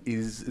information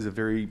is a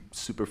very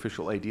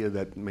superficial idea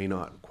that may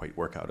not quite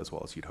work out as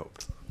well as you'd hope.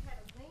 If you had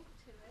a link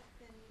to it,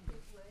 then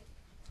it would.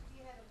 If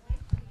you had a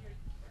link to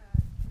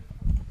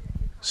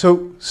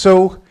your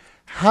So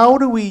how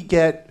do we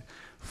get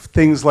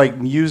things like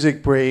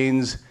Music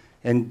Brains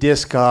and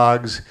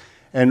Discogs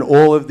and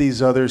all of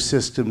these other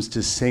systems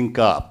to sync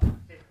up?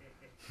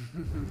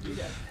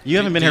 You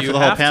haven't been here for the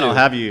whole panel,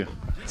 have you?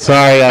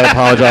 Sorry, I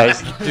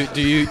apologize.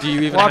 Do you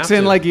even Walks have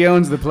in to? like he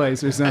owns the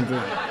place or something.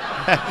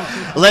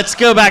 Let's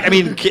go back. I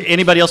mean,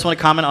 anybody else want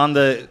to comment on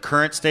the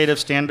current state of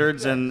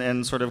standards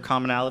and sort of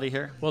commonality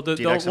here? Well, the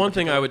DDEX in one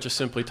thing I particular? would just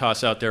simply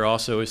toss out there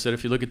also is that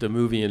if you look at the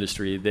movie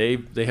industry,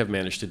 they have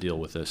managed to deal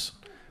with this.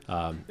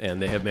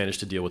 And they have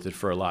managed to deal with it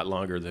for a lot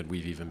longer than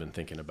we've even been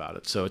thinking about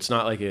it. So it's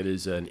not like it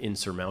is an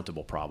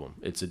insurmountable problem.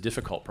 It's a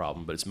difficult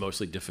problem, but it's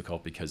mostly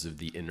difficult because of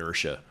the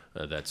inertia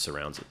that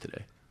surrounds it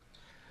today.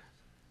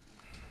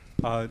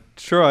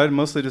 Sure, I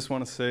mostly just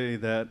want to say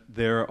that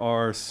there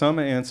are some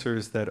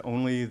answers that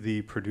only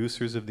the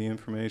producers of the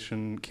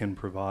information can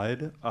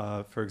provide.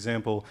 For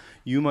example,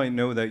 you might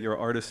know that your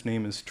artist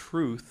name is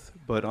Truth,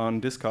 but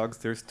on Discogs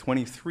there's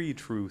 23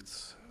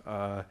 Truths.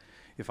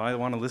 If I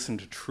want to listen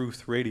to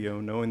Truth Radio,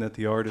 knowing that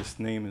the artist's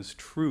name is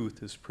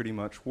Truth is pretty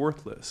much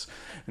worthless.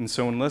 And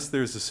so unless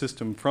there's a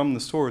system from the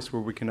source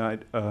where we can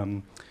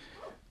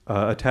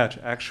attach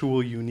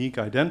actual unique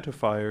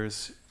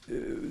identifiers,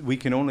 we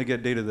can only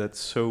get data that's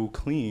so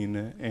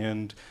clean,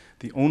 and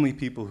the only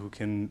people who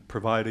can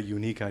provide a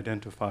unique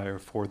identifier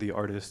for the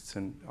artists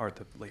are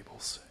the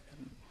labels.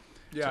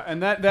 Yeah,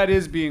 and that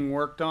is being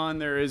worked on.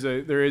 There is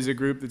a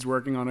group that's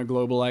working on a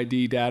global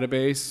ID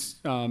database.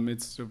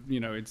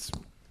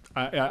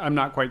 I'm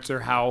not quite sure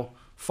how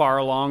far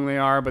along they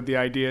are, but the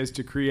idea is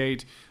to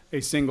create a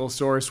single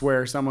source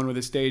where someone with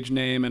a stage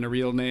name and a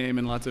real name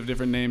and lots of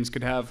different names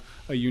could have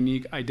a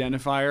unique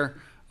identifier.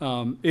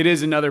 It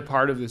is another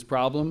part of this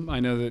problem. I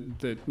know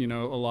that a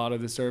lot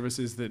of the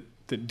services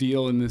that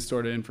deal in this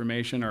sort of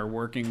information are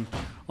working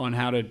on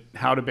how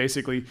to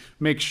basically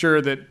make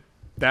sure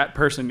that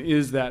person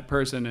is that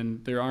person,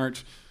 and there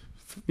aren't,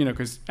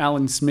 because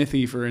Alan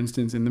Smithy, for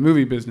instance, in the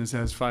movie business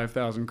has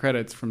 5,000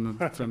 credits from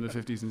the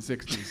 50s and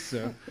 60s.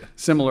 So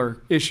similar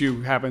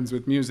issue happens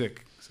with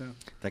music. So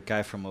that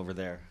guy from over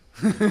there.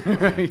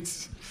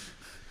 Right.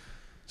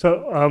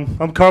 So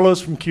I'm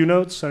Carlos from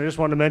QNotes, and I just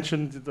wanted to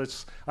mention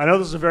this. I know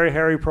this is a very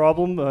hairy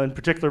problem, in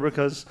particular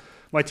because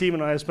my team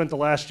and I have spent the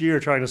last year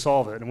trying to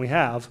solve it, and we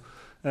have.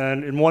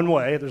 And in one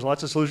way, there's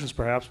lots of solutions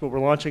perhaps, but we're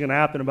launching an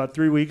app in about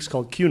 3 weeks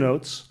called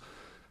QNotes.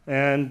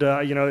 And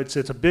it's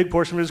a big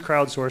portion of it is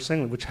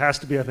crowdsourcing, which has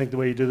to be, I think, the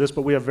way you do this,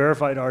 but we have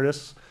verified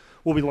artists.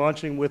 We'll be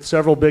launching with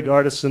several big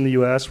artists in the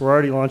US. We're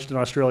already launched in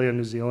Australia and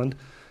New Zealand.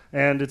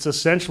 And it's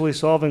essentially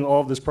solving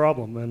all of this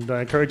problem. And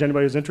I encourage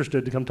anybody who's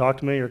interested to come talk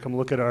to me or come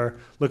look at our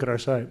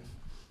site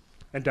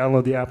and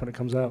download the app when it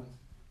comes out.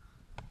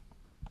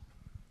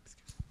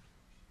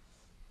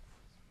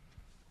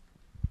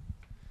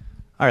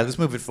 All right, let's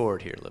move it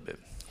forward here a little bit.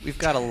 We've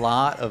got a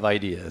lot of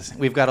ideas.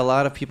 We've got a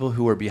lot of people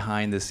who are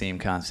behind the same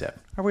concept.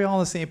 Are we all on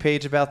the same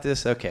page about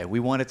this? Okay, we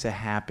want it to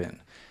happen.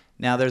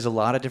 Now, there's a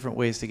lot of different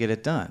ways to get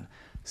it done.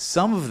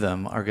 Some of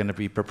them are going to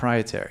be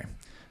proprietary.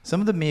 Some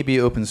of them may be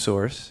open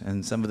source,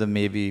 and some of them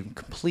may be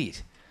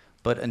complete.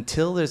 But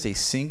until there's a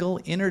single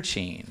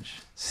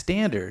interchange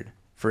standard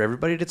for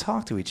everybody to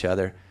talk to each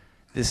other,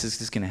 this is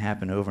just going to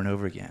happen over and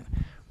over again.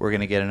 We're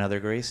going to get another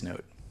Grace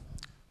Note,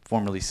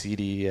 formerly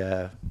CD.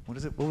 What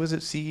is it? What was it?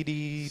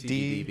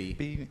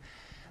 CDDB.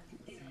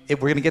 We're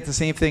going to get the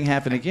same thing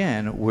happen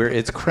again, where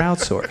it's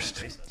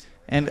crowdsourced.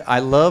 And I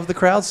love the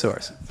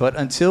crowdsource, but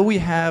until we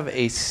have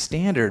a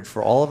standard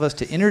for all of us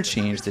to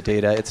interchange the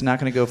data, it's not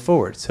going to go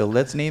forward. So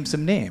let's name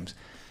some names.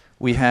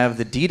 We have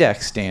the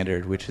DDEX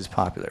standard, which is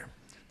popular.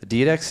 The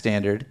DDEX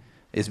standard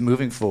is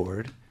moving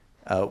forward.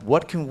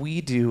 What can we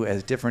do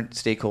as different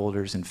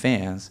stakeholders and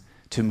fans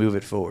to move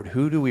it forward?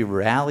 Who do we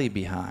rally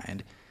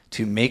behind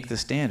to make the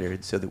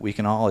standard so that we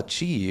can all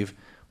achieve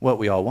what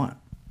we all want?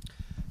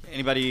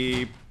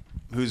 Anybody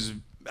who's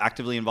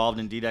actively involved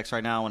in DDEX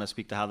right now want to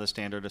speak to how this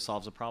standard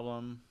solves a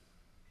problem?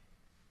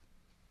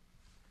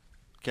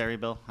 Carrie,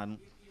 Bill?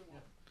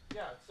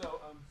 Yeah, so,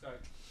 sorry.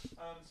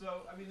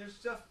 I mean, there's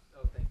stuff.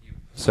 Oh, thank you.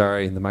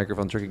 Sorry, the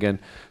microphone trick again.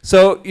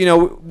 So,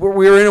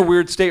 we're in a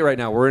weird state right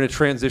now. We're in a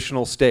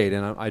transitional state,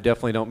 and I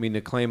definitely don't mean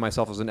to claim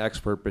myself as an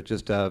expert, but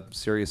just a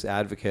serious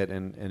advocate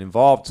and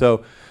involved.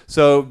 So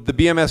the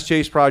BMS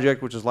Chase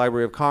project, which is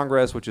Library of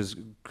Congress, which is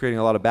creating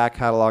a lot of back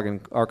catalog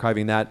and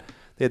archiving that.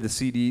 They had the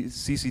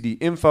CCD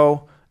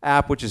Info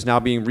app, which is now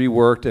being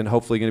reworked and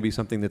hopefully going to be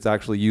something that's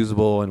actually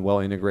usable and well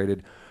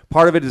integrated.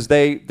 Part of it is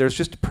there's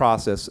just a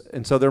process,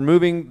 and so they're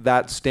moving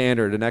that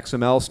standard, an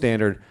XML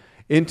standard,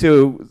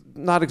 into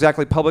not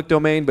exactly public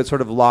domain, but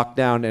sort of locked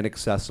down and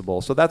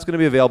accessible. So that's going to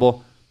be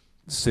available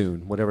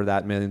soon, whatever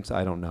that means,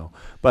 I don't know.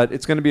 But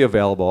it's going to be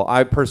available.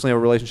 I personally have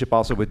a relationship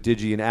also with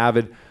Digi and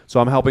Avid, so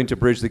I'm helping to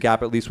bridge the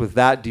gap, at least with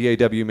that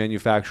DAW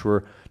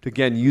manufacturer, to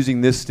again,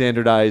 using this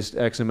standardized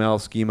XML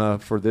schema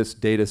for this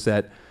data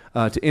set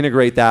to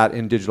integrate that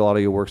in digital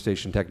audio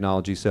workstation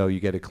technology so you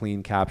get a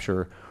clean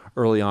capture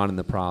early on in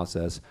the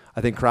process.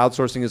 I think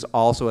crowdsourcing is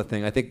also a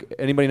thing. I think,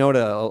 anybody know what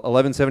a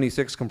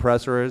 1176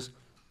 compressor is?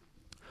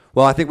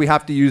 Well, I think we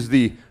have to use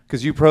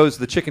because you posed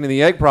the chicken and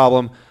the egg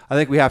problem, I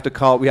think we have to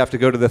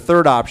go to the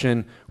third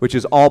option, which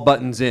is all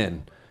buttons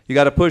in. You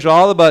got to push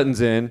all the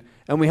buttons in,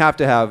 and we have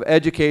to have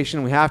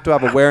education, we have to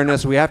have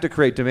awareness, we have to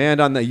create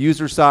demand on the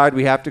user side,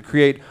 we have to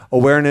create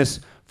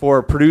awareness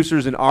for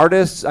producers and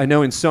artists. I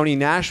know in Sony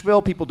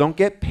Nashville, people don't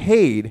get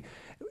paid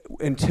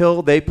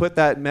until they put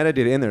that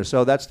metadata in there.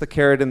 So that's the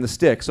carrot and the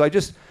stick. So I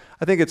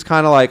think it's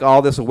kind of like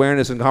all this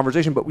awareness and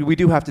conversation, but we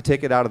do have to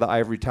take it out of the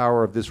ivory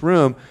tower of this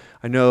room.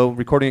 I know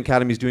Recording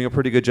Academy is doing a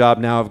pretty good job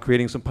now of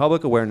creating some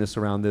public awareness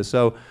around this.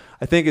 So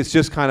I think it's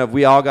just kind of,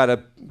 we all got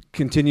to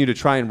continue to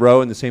try and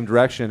row in the same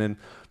direction. And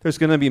there's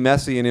going to be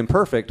messy and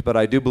imperfect, but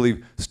I do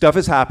believe stuff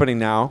is happening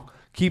now.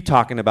 Keep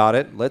talking about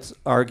it. Let's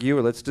argue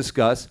or let's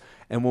discuss,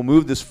 and we'll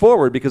move this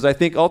forward, because I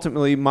think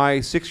ultimately my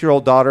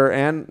 6-year-old daughter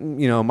and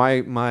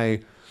my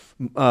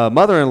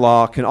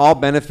mother-in-law can all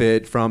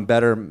benefit from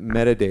better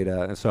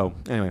metadata. And so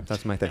anyway,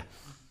 that's my thing.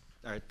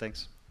 All right,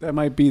 thanks. That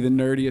might be the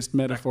nerdiest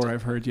metaphor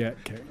I've heard yet.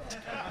 Okay.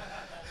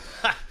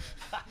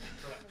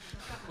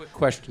 Quick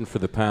question for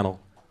the panel.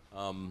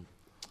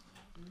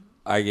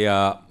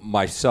 I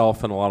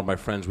myself and a lot of my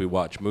friends, we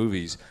watch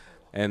movies,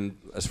 and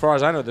as far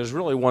as I know, there's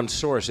really one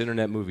source,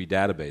 Internet Movie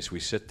Database. We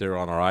sit there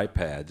on our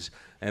iPads,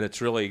 and it's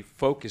really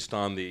focused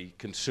on the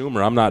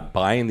consumer. I'm not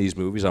buying these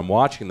movies, I'm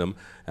watching them,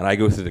 and I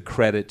go through the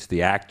credits,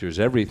 the actors,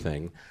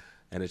 everything,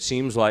 and it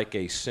seems like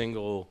a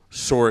single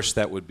source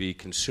that would be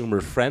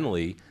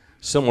consumer-friendly,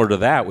 similar to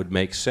that, would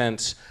make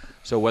sense.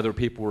 So whether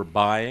people were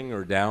buying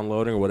or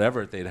downloading or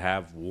whatever, they'd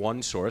have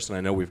one source, and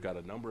I know we've got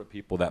a number of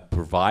people that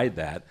provide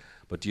that.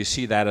 But do you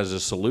see that as a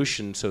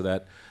solution so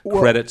that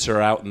credits are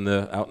out in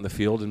the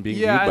field and being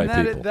viewed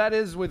by people? That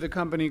is with a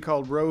company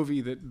called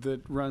Rovi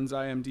that runs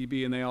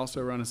IMDb, and they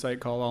also run a site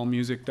called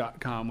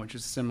allmusic.com, which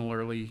is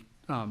similarly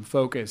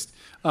focused.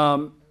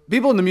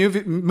 People in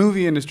the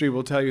movie industry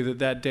will tell you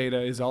that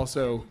data is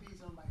also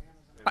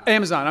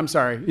Amazon. I'm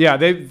sorry. Yeah,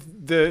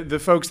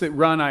 the folks that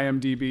run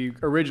IMDb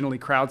originally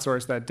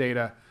crowdsourced that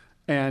data,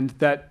 and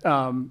that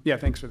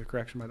thanks for the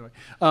correction, by the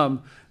way.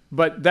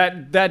 But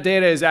that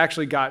data has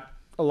actually got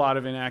a lot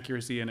of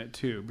inaccuracy in it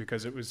too,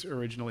 because it was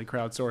originally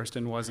crowdsourced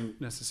and wasn't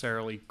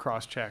necessarily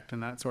cross-checked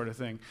and that sort of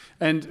thing.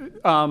 And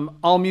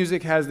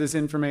AllMusic has this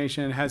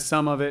information, has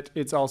some of it.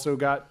 It's also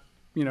got,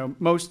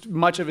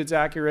 much of it's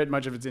accurate,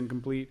 much of it's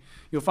incomplete.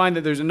 You'll find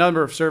that there's a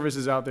number of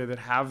services out there that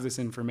have this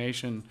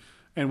information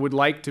and would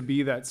like to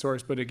be that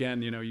source, but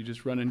again, you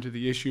just run into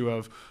the issue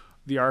of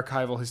the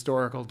archival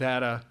historical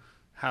data.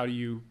 How do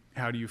you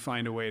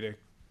find a way to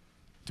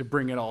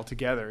bring it all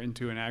together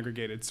into an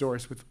aggregated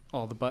source with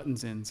all the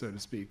buttons in, so to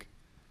speak?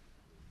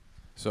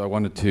 So I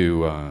wanted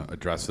to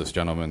address this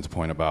gentleman's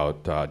point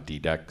about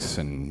DDEX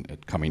and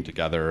it coming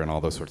together and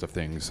all those sorts of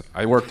things.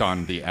 I worked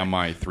on the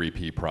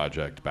MI3P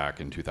project back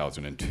in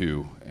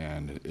 2002,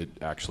 and it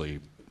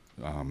actually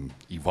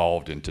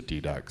evolved into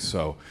DDEX.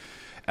 So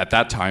at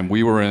that time,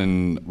 we were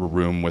in a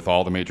room with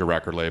all the major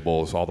record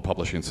labels, all the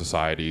publishing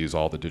societies,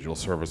 all the digital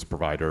service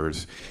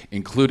providers,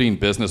 including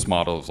business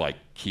models like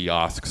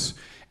kiosks.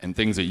 and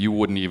things that you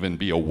wouldn't even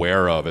be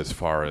aware of as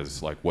far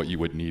as like what you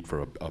would need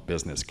for a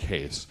business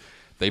case.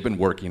 They've been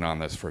working on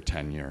this for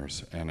 10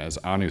 years. And as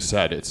Anu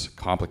said, it's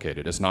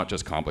complicated. It's not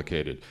just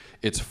complicated,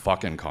 it's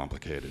fucking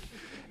complicated.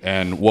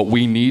 And what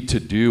we need to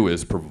do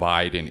is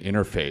provide an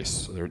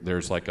interface.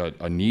 There's like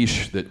a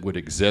niche that would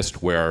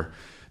exist where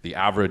the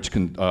average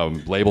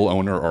label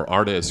owner or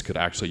artist could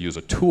actually use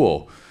a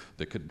tool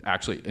that could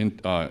actually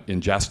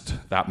ingest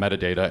that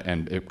metadata,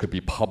 and it could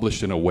be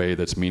published in a way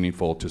that's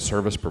meaningful to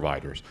service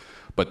providers.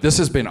 But this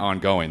has been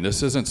ongoing.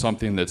 This isn't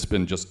something that's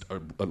been just,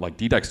 like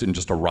DDEX didn't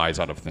just arise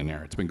out of thin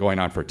air. It's been going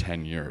on for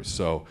 10 years.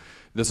 So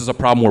this is a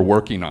problem we're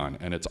working on,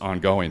 and it's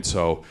ongoing.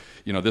 So,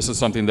 you know, this is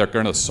something they're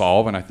going to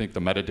solve, and I think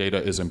the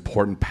metadata is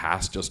important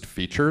past just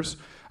features.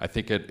 I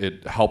think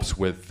it helps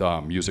with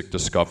music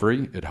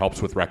discovery. It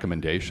helps with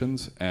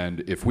recommendations,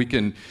 and if we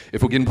can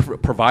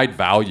provide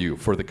value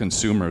for the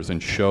consumers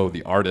and show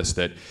the artists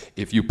that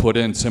if you put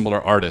in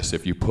similar artists,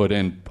 if you put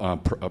in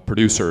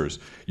producers,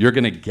 you're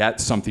going to get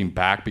something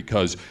back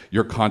because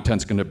your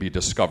content's going to be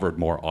discovered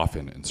more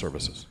often in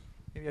services.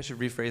 Maybe I should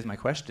rephrase my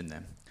question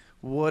then.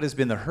 What has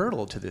been the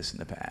hurdle to this in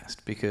the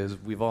past? Because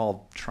we've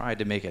all tried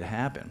to make it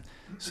happen.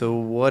 So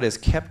what has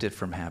kept it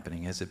from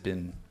happening? Has it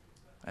been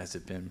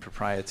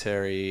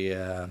proprietary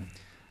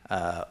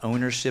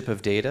ownership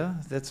of data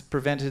that's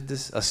prevented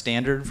a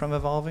standard from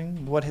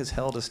evolving? What has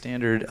held a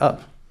standard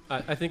up?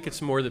 I think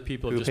it's more that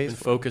people have just been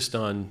focused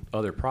on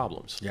other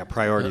problems. Yeah,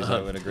 priorities, I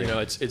would agree. You know,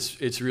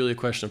 it's really a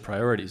question of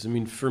priorities. I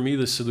mean, for me,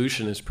 the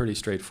solution is pretty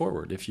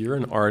straightforward. If you're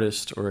an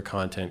artist or a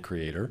content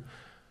creator,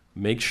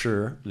 make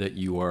sure that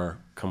you are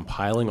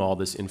compiling all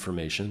this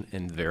information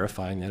and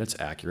verifying that it's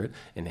accurate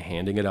and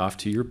handing it off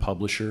to your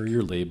publisher,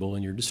 your label,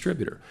 and your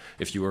distributor.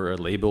 If you are a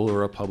label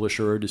or a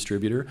publisher or a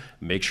distributor,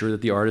 make sure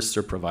that the artists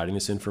are providing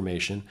this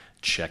information,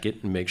 check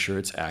it and make sure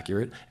it's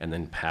accurate, and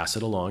then pass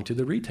it along to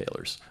the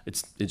retailers.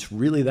 It's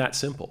really that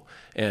simple.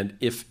 And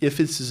if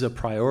this is a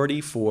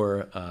priority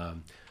for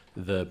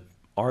the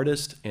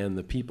artist and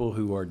the people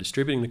who are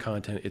distributing the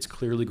content, it's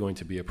clearly going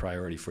to be a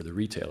priority for the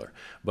retailer.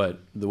 But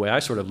the way I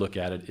sort of look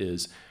at it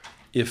is,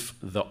 if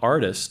the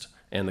artist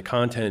and the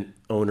content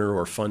owner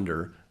or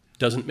funder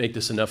doesn't make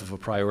this enough of a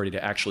priority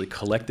to actually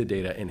collect the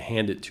data and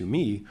hand it to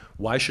me,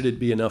 why should it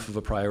be enough of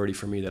a priority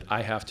for me that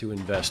I have to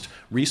invest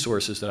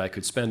resources that I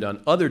could spend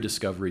on other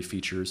discovery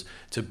features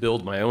to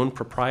build my own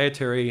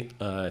proprietary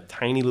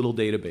tiny little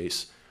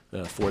database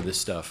for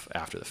this stuff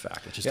after the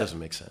fact? It just doesn't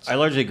make sense. I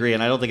largely agree,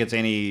 and I don't think it's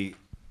any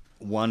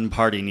one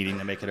party needing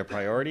to make it a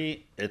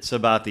priority. It's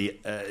about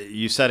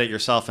you said it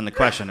yourself in the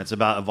question, it's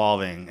about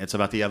evolving. It's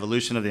about the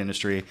evolution of the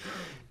industry.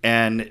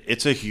 And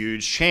it's a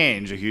huge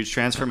change, a huge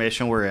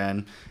transformation we're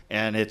in.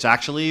 And it's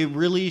actually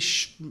really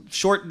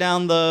short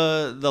down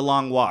the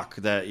long walk,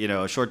 that, you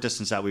know, a short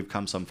distance that we've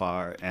come so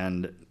far.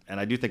 And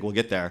I do think we'll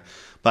get there.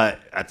 But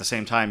at the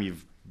same time,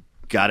 you've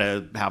got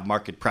to have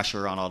market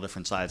pressure on all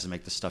different sides to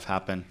make this stuff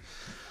happen.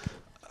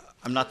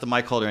 I'm not the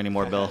mic holder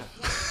anymore, Bill.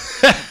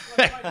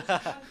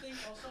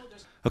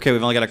 Okay,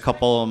 we've only got a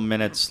couple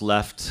minutes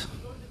left.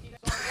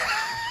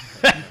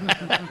 All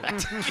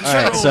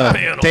right, so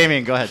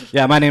Damien, go ahead.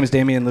 Yeah, my name is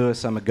Damian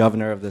Lewis. I'm a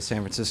governor of the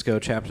San Francisco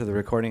chapter of the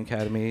Recording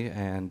Academy,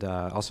 and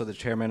also the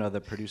chairman of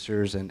the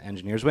Producers and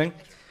Engineers Wing.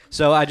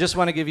 So I just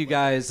want to give you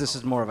guys, this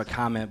is more of a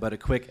comment, but a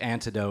quick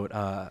antidote.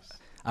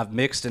 I've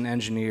mixed and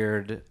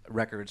engineered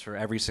records for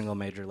every single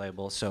major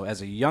label. So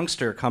as a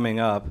youngster coming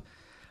up,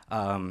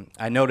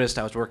 I noticed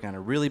I was working on a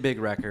really big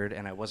record,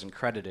 and I wasn't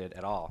credited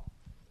at all.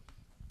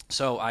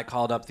 So I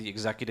called up the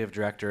executive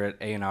director at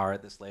A&R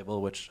at this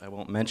label, which I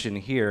won't mention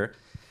here,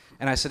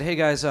 and I said, hey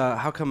guys,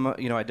 how come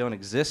I don't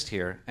exist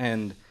here?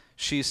 And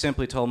she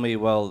simply told me,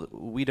 well,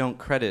 we don't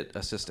credit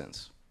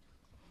assistants.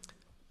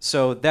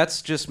 So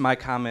that's just my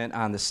comment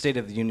on the state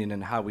of the union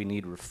and how we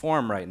need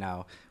reform right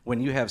now.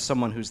 When you have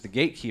someone who's the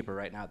gatekeeper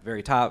right now at the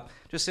very top,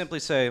 just simply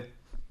say,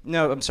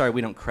 no, I'm sorry, we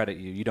don't credit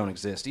you, you don't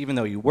exist. Even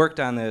though you worked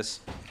on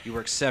this, you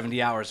worked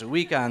 70 hours a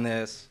week on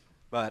this,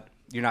 but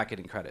you're not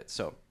getting credit.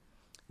 So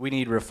we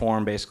need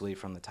reform basically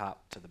from the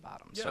top to the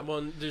bottom. Yeah, so.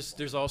 well,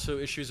 there's also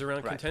issues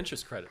around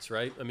contentious credits,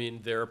 right? I mean,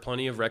 there are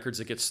plenty of records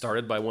that get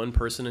started by one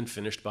person and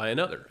finished by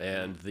another.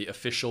 And the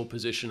official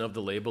position of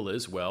the label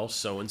is, well,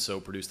 so-and-so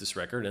produced this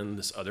record and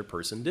this other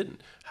person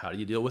didn't. How do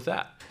you deal with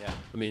that? Yeah.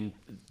 I mean,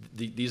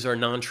 these are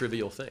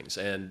non-trivial things.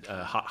 And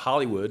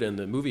Hollywood and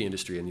the movie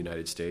industry in the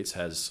United States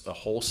has a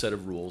whole set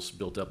of rules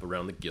built up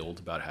around the guild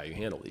about how you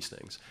handle these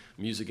things.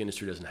 The music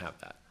industry doesn't have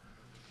that.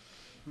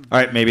 All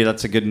right, maybe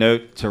that's a good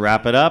note to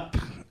wrap it up.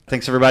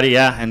 Thanks, everybody.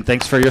 Yeah, and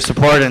thanks for your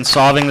support in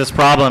solving this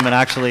problem and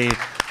actually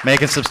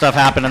making some stuff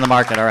happen in the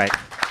market. All right.